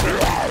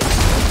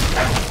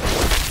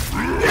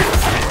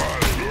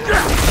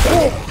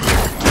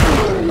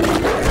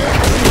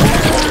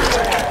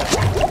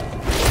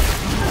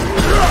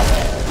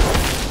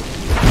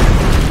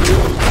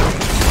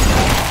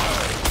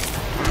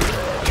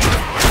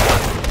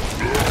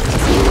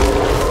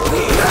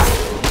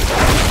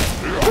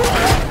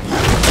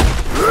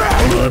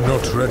 I'm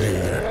not ready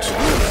yet.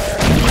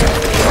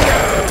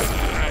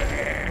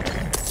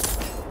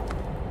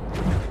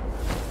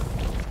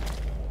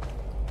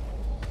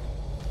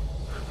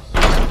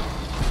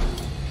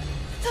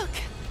 Look!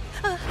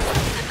 A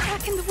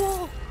crack in the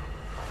wall!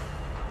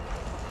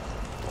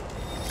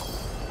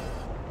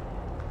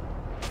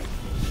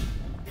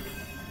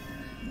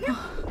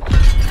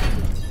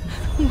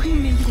 We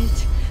made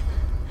it.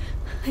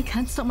 I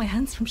can't stop my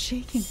hands from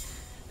shaking.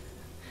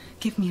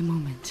 Give me a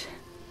moment.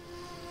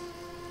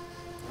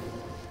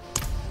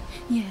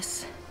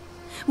 Yes.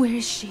 Where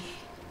is she?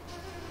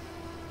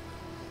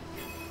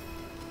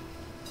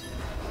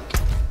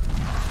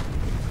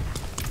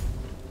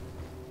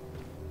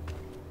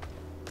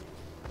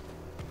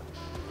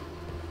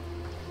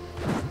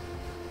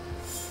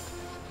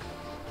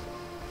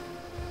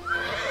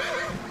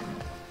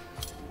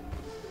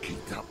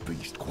 Keep that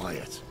beast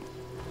quiet.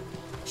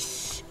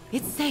 Shh.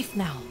 It's safe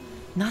now.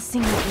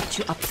 Nothing will get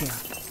you up there.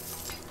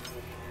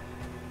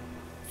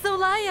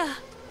 Solaya!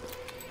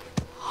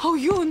 Oh,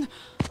 Yun!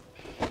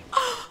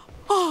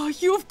 Oh,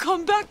 you've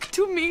come back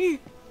to me!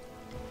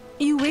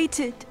 You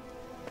waited.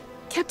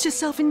 Kept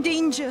yourself in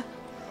danger.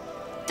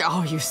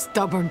 Oh, you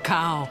stubborn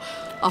cow.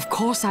 Of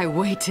course I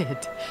waited.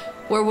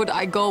 Where would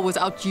I go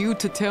without you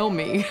to tell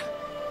me?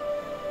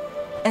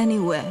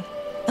 Anywhere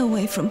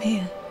away from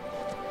here.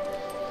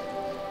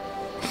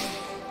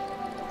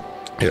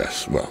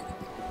 Yes, well,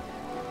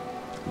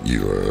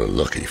 you're a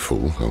lucky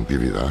fool, I'll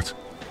give you that.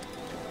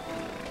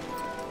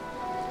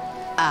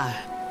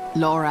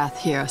 Lorath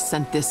here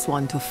sent this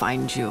one to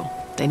find you.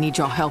 They need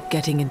your help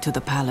getting into the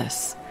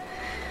palace.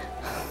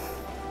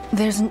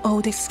 There's an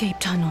old escape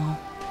tunnel.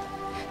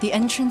 The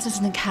entrance is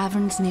in the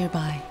caverns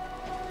nearby.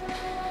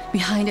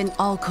 Behind an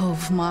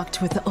alcove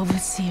marked with the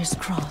Overseer's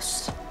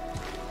cross.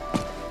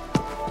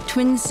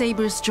 Twin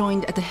sabers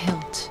joined at the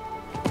hilt.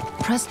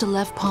 Press the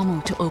left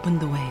pommel to open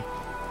the way.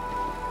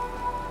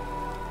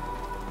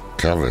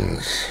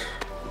 Caverns.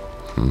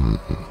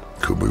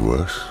 Could be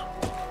worse.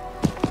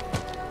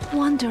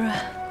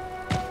 Wanderer.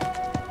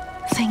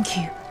 Thank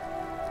you.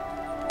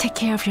 Take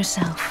care of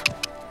yourself.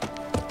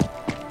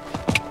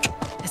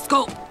 Let's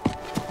go!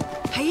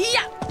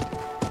 Hiya!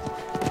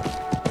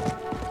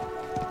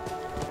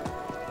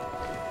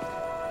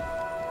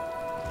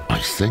 I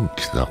think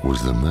that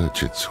was the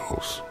merchant's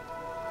horse.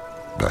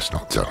 Best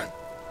not tell him.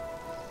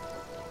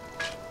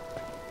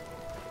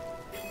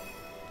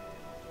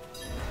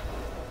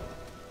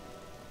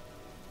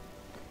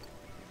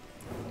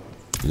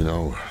 You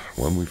know,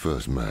 when we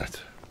first met,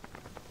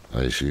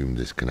 I assumed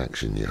this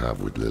connection you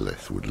have with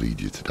Lilith would lead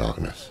you to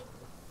darkness,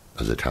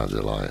 as it has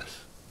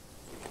Elias.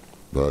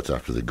 But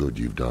after the good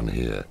you've done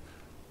here,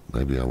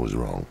 maybe I was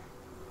wrong.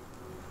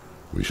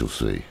 We shall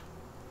see.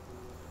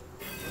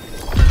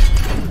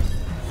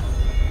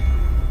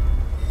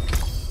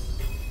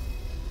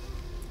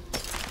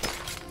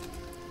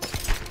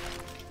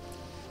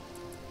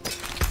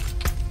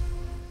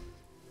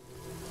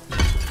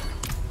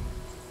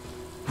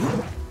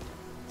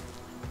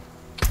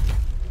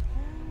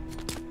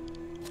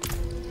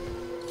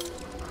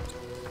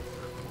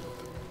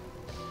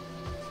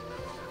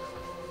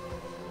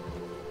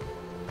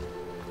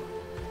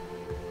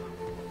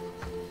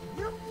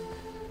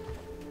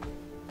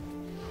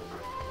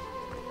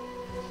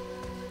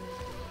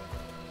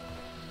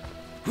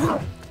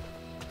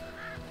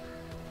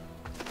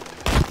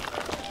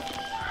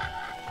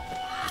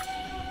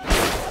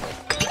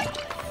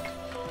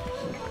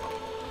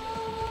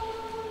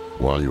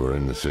 While you were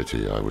in the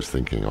city, I was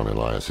thinking on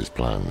Elias's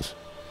plans.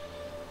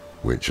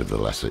 Which of the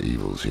lesser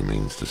evils he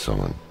means to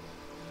summon.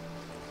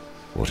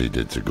 What he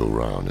did to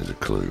Guulrahn is a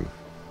clue.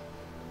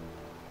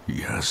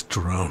 He has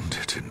drowned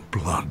it in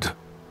blood.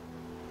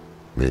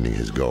 Meaning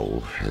his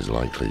goal is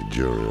likely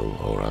Duriel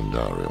or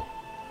Andariel.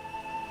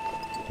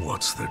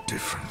 What's the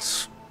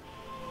difference?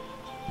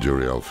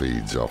 Duriel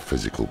feeds off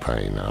physical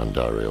pain,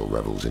 Andariel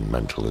revels in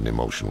mental and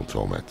emotional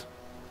torment.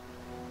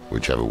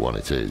 Whichever one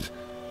it is,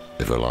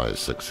 if Elias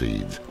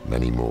succeeds,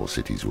 many more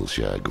cities will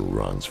share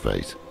Guulrahn's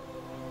fate.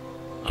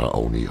 Our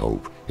only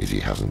hope is he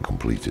hasn't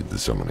completed the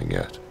summoning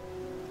yet.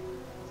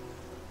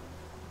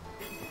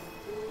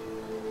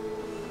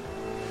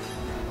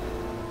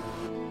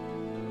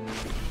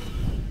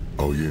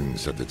 Oyun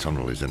said the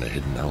tunnel is in a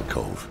hidden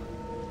alcove.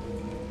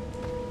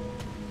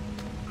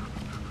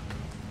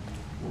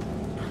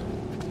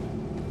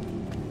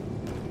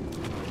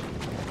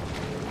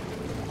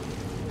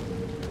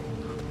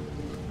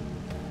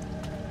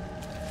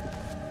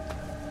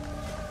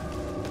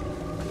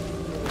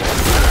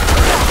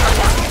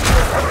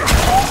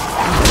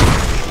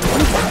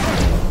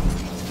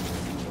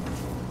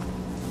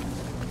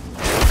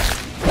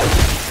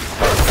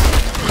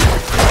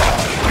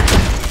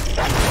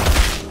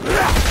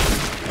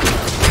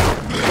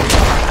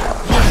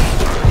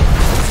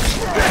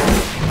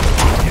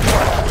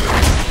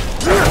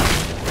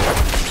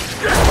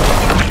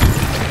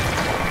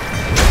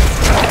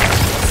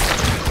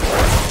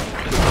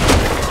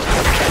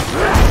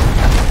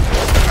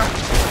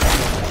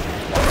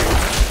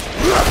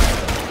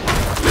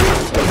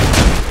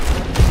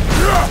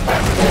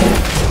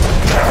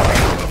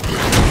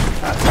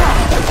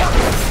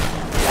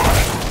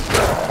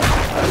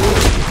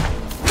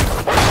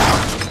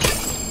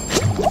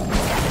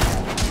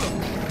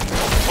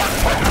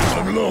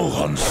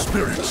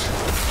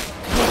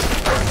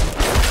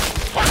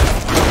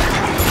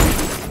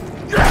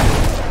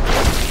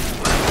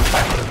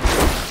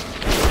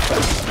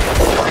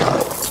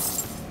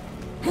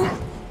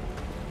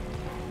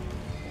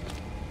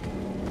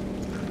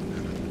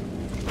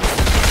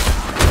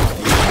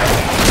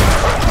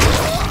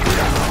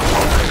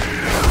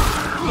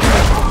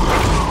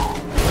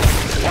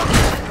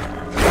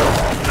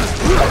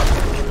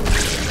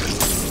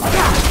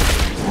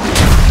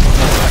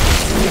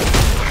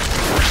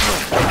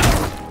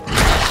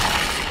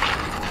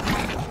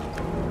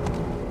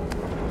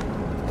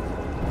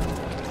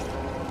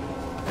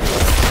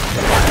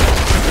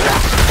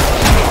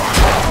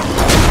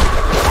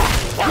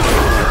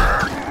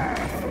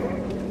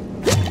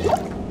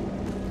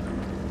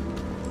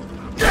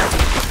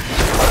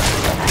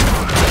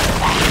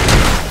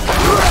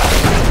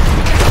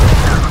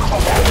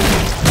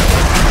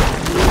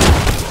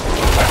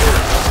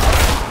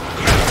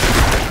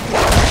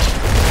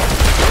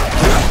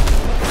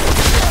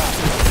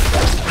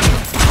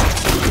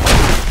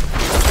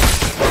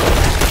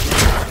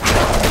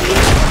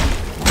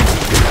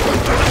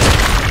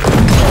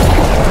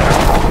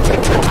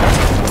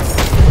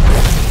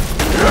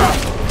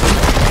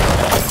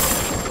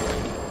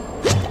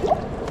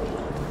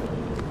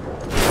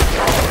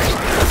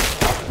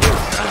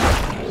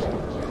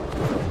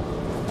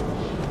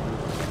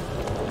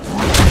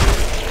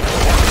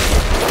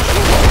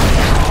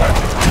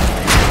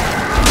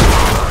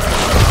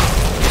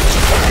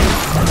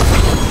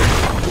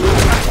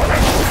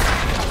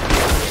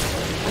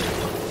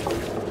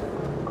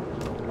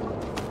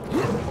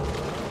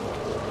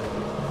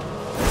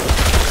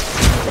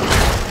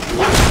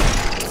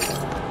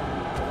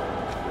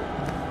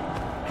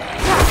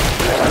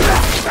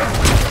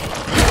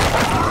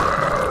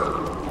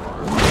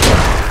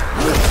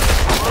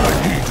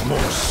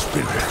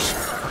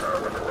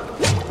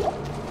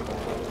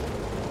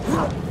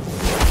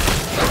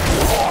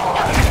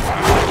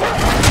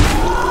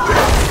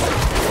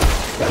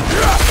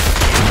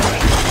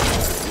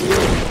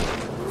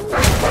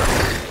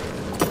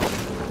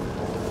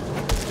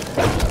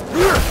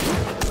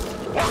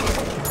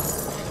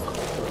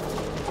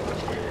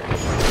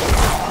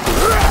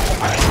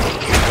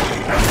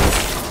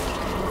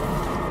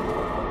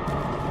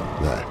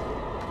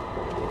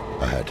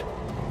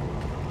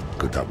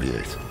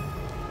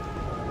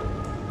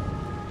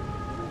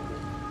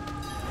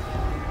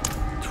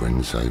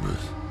 Twin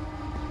sabers,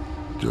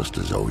 just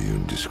as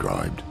Oyun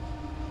described.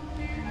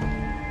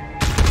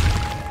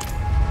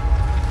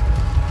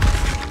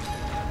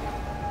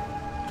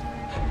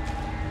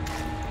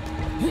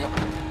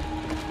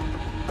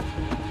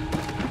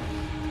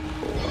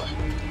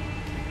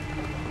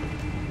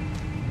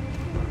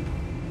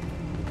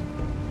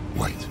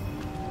 Wait,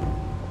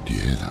 do you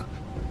hear that?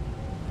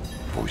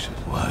 Voices.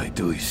 Why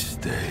do we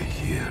stay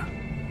here?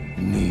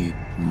 Need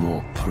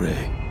more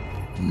prey,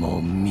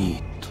 more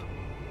meat.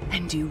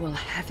 And you will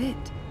have it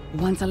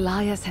once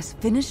Elias has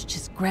finished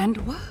his grand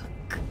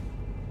work.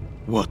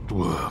 What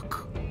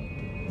work?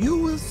 You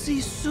will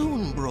see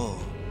soon, bro.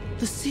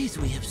 The seeds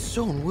we have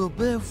sown will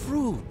bear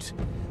fruit.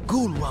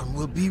 Guulrahn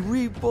will be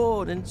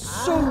reborn, and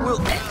so will...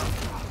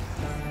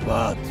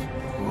 What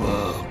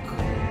work?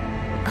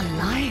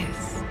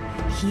 Elias,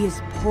 he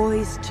is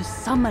poised to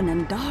summon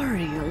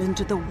Andariel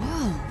into the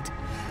world.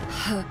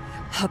 Her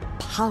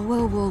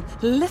power will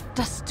lift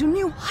us to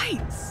new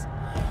heights.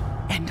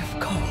 And of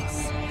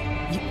course,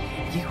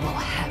 you will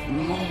have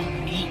more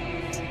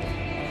meat.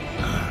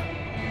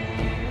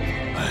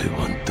 I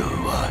want to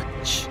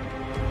watch.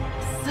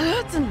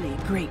 Certainly,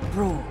 great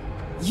bro.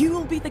 You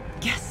will be the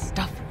guest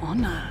of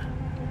honor.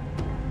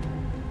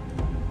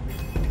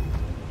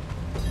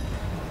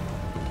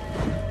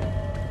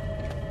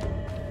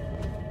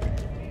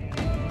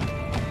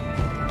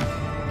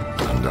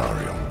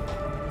 Andariel,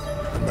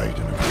 the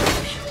Maiden of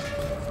Refuge.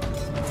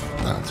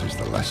 That is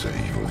the lesser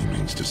evil he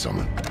means to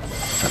summon.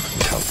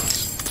 Heaven help us.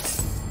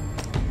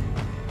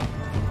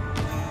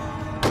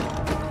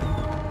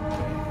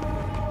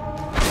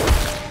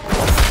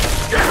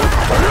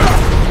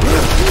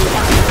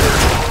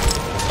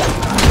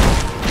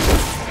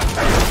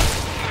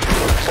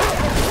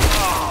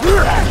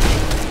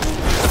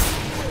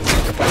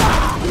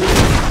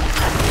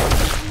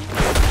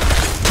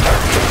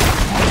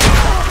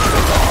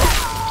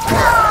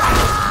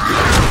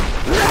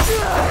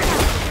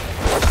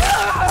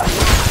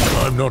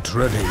 I'm not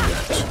ready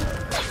yet.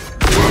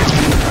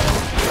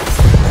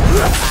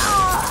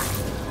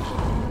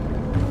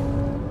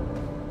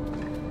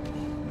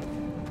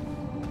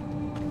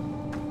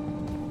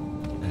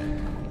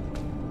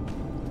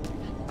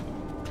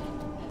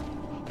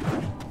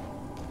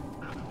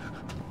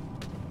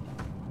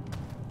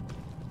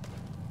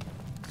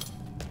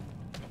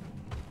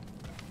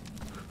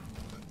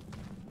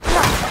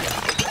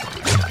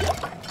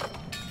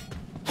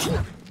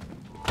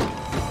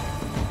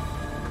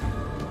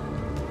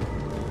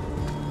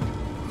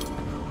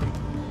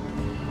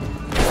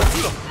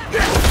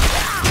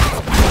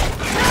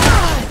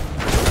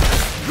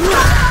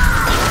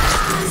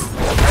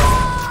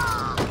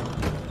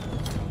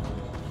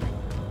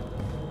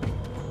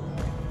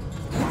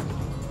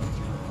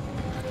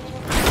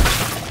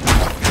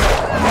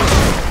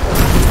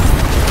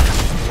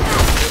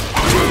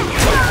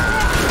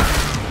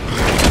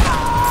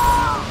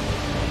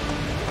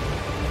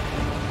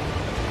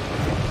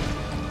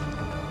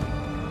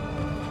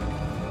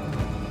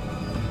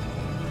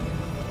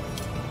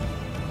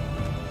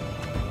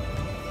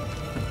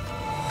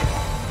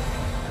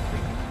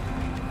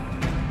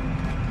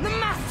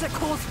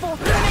 Calls forth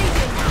the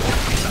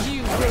maiden!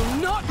 You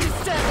will not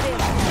disturb him!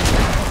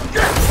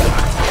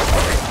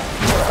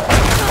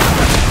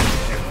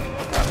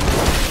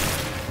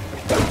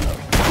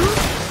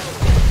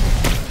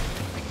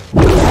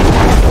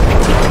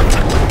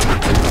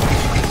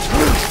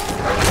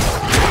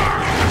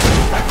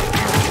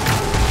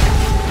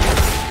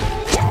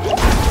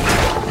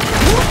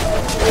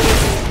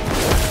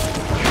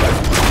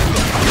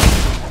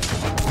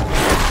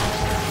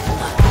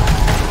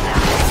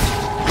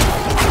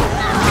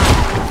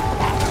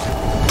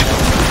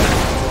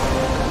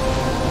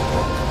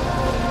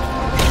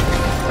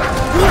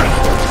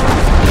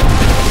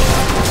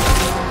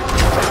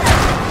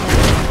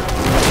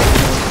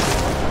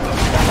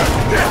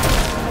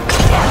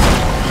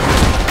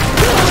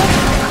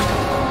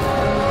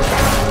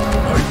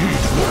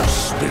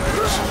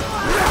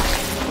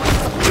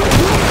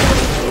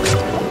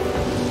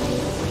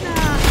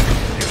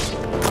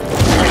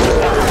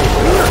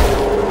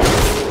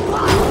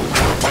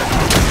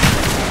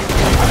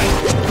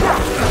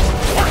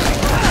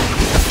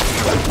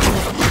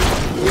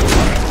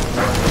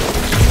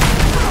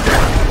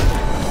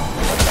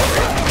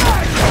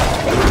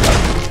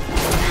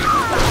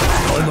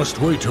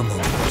 Wait a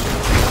moment.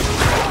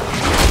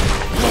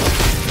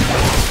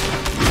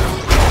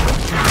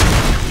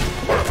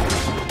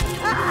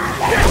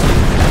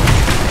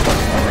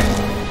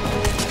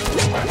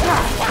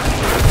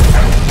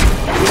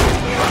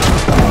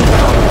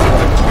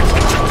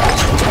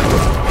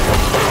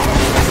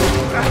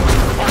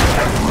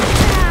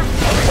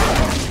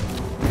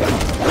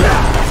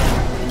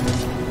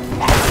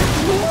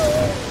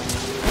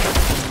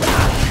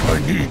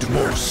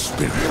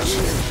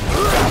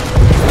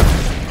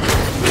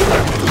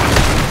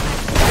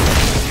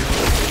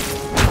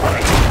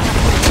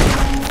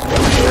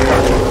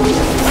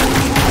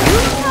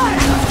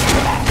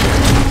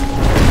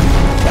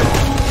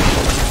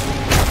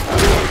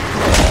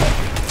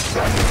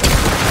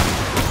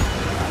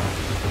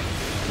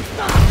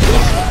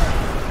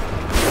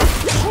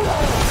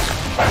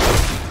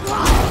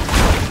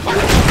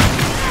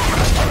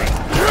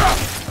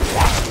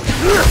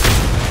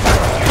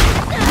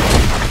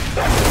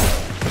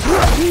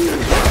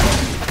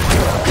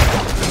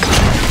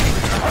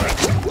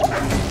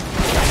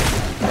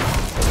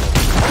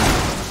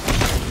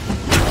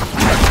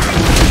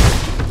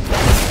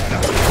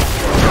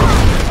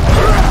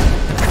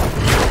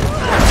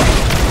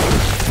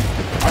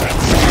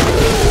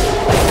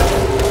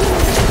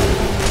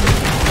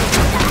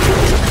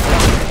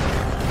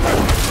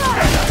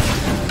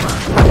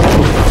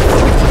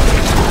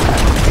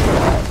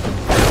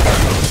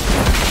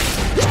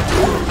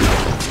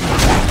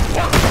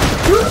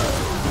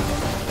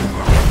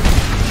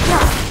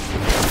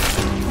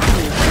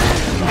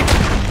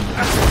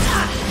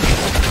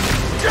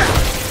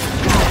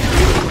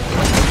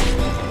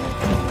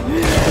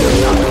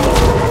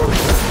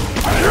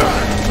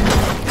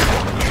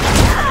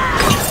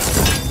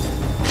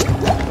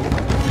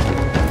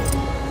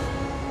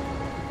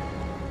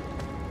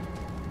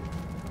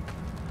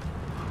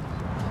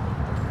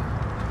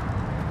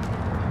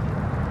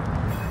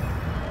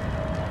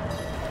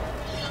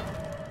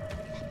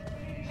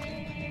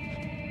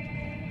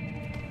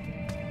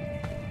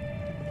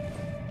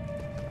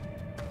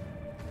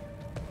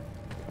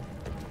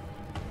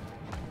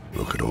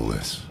 Look at all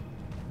this.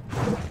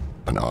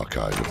 An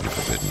archive of the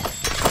forbidden,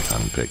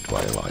 handpicked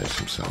by Elias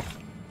himself.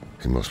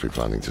 He must be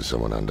planning to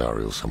summon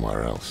Andariel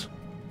somewhere else.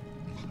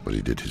 But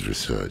he did his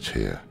research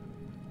here.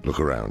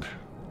 Look around.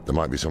 There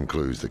might be some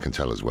clues that can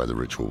tell us where the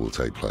ritual will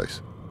take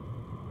place.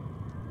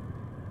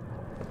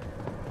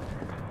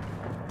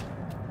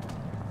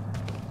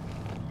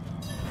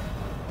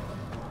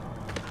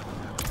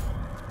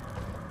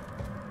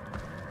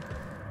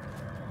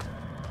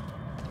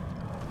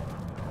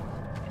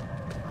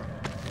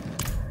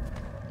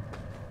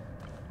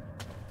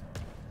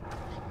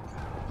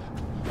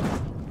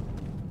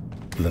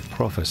 The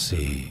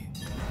prophecy.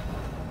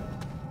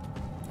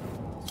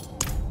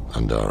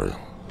 Andariel,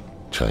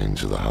 chained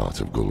to the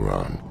heart of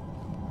Guulrahn.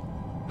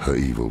 Her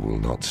evil will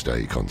not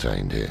stay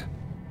contained here.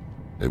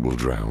 It will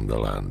drown the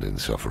land in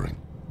suffering.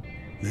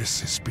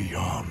 This is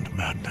beyond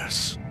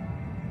madness.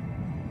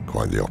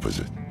 Quite the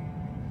opposite.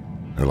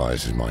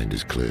 Elias's mind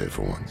is clear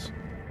for once.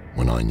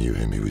 When I knew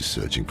him, he was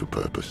searching for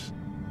purpose.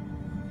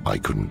 I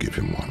couldn't give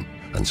him one,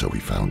 and so he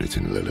found it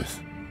in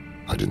Lilith.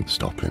 I didn't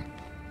stop him.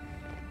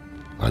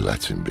 I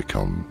let him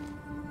become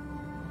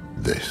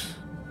this.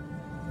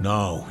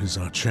 Now is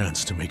our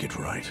chance to make it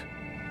right.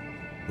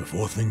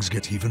 Before things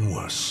get even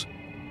worse.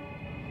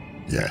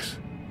 Yes,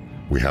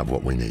 we have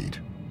what we need.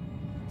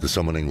 The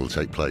summoning will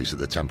take place at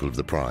the Temple of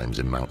the Primes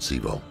in Mount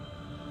Sivo.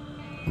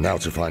 Now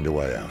to find a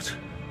way out.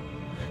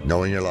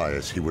 Knowing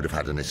Elias, he would have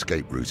had an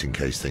escape route in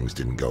case things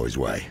didn't go his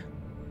way.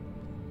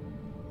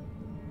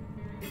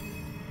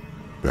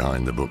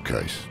 Behind the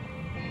bookcase.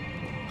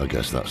 I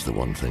guess that's the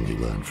one thing he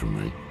learned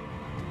from me.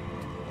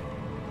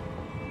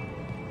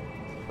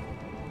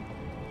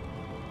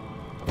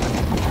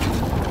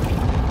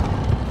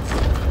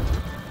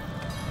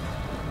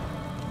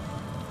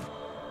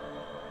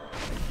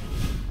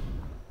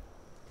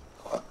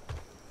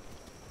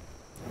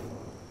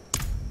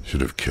 Should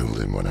have killed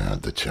him when I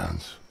had the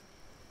chance.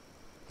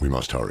 We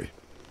must hurry.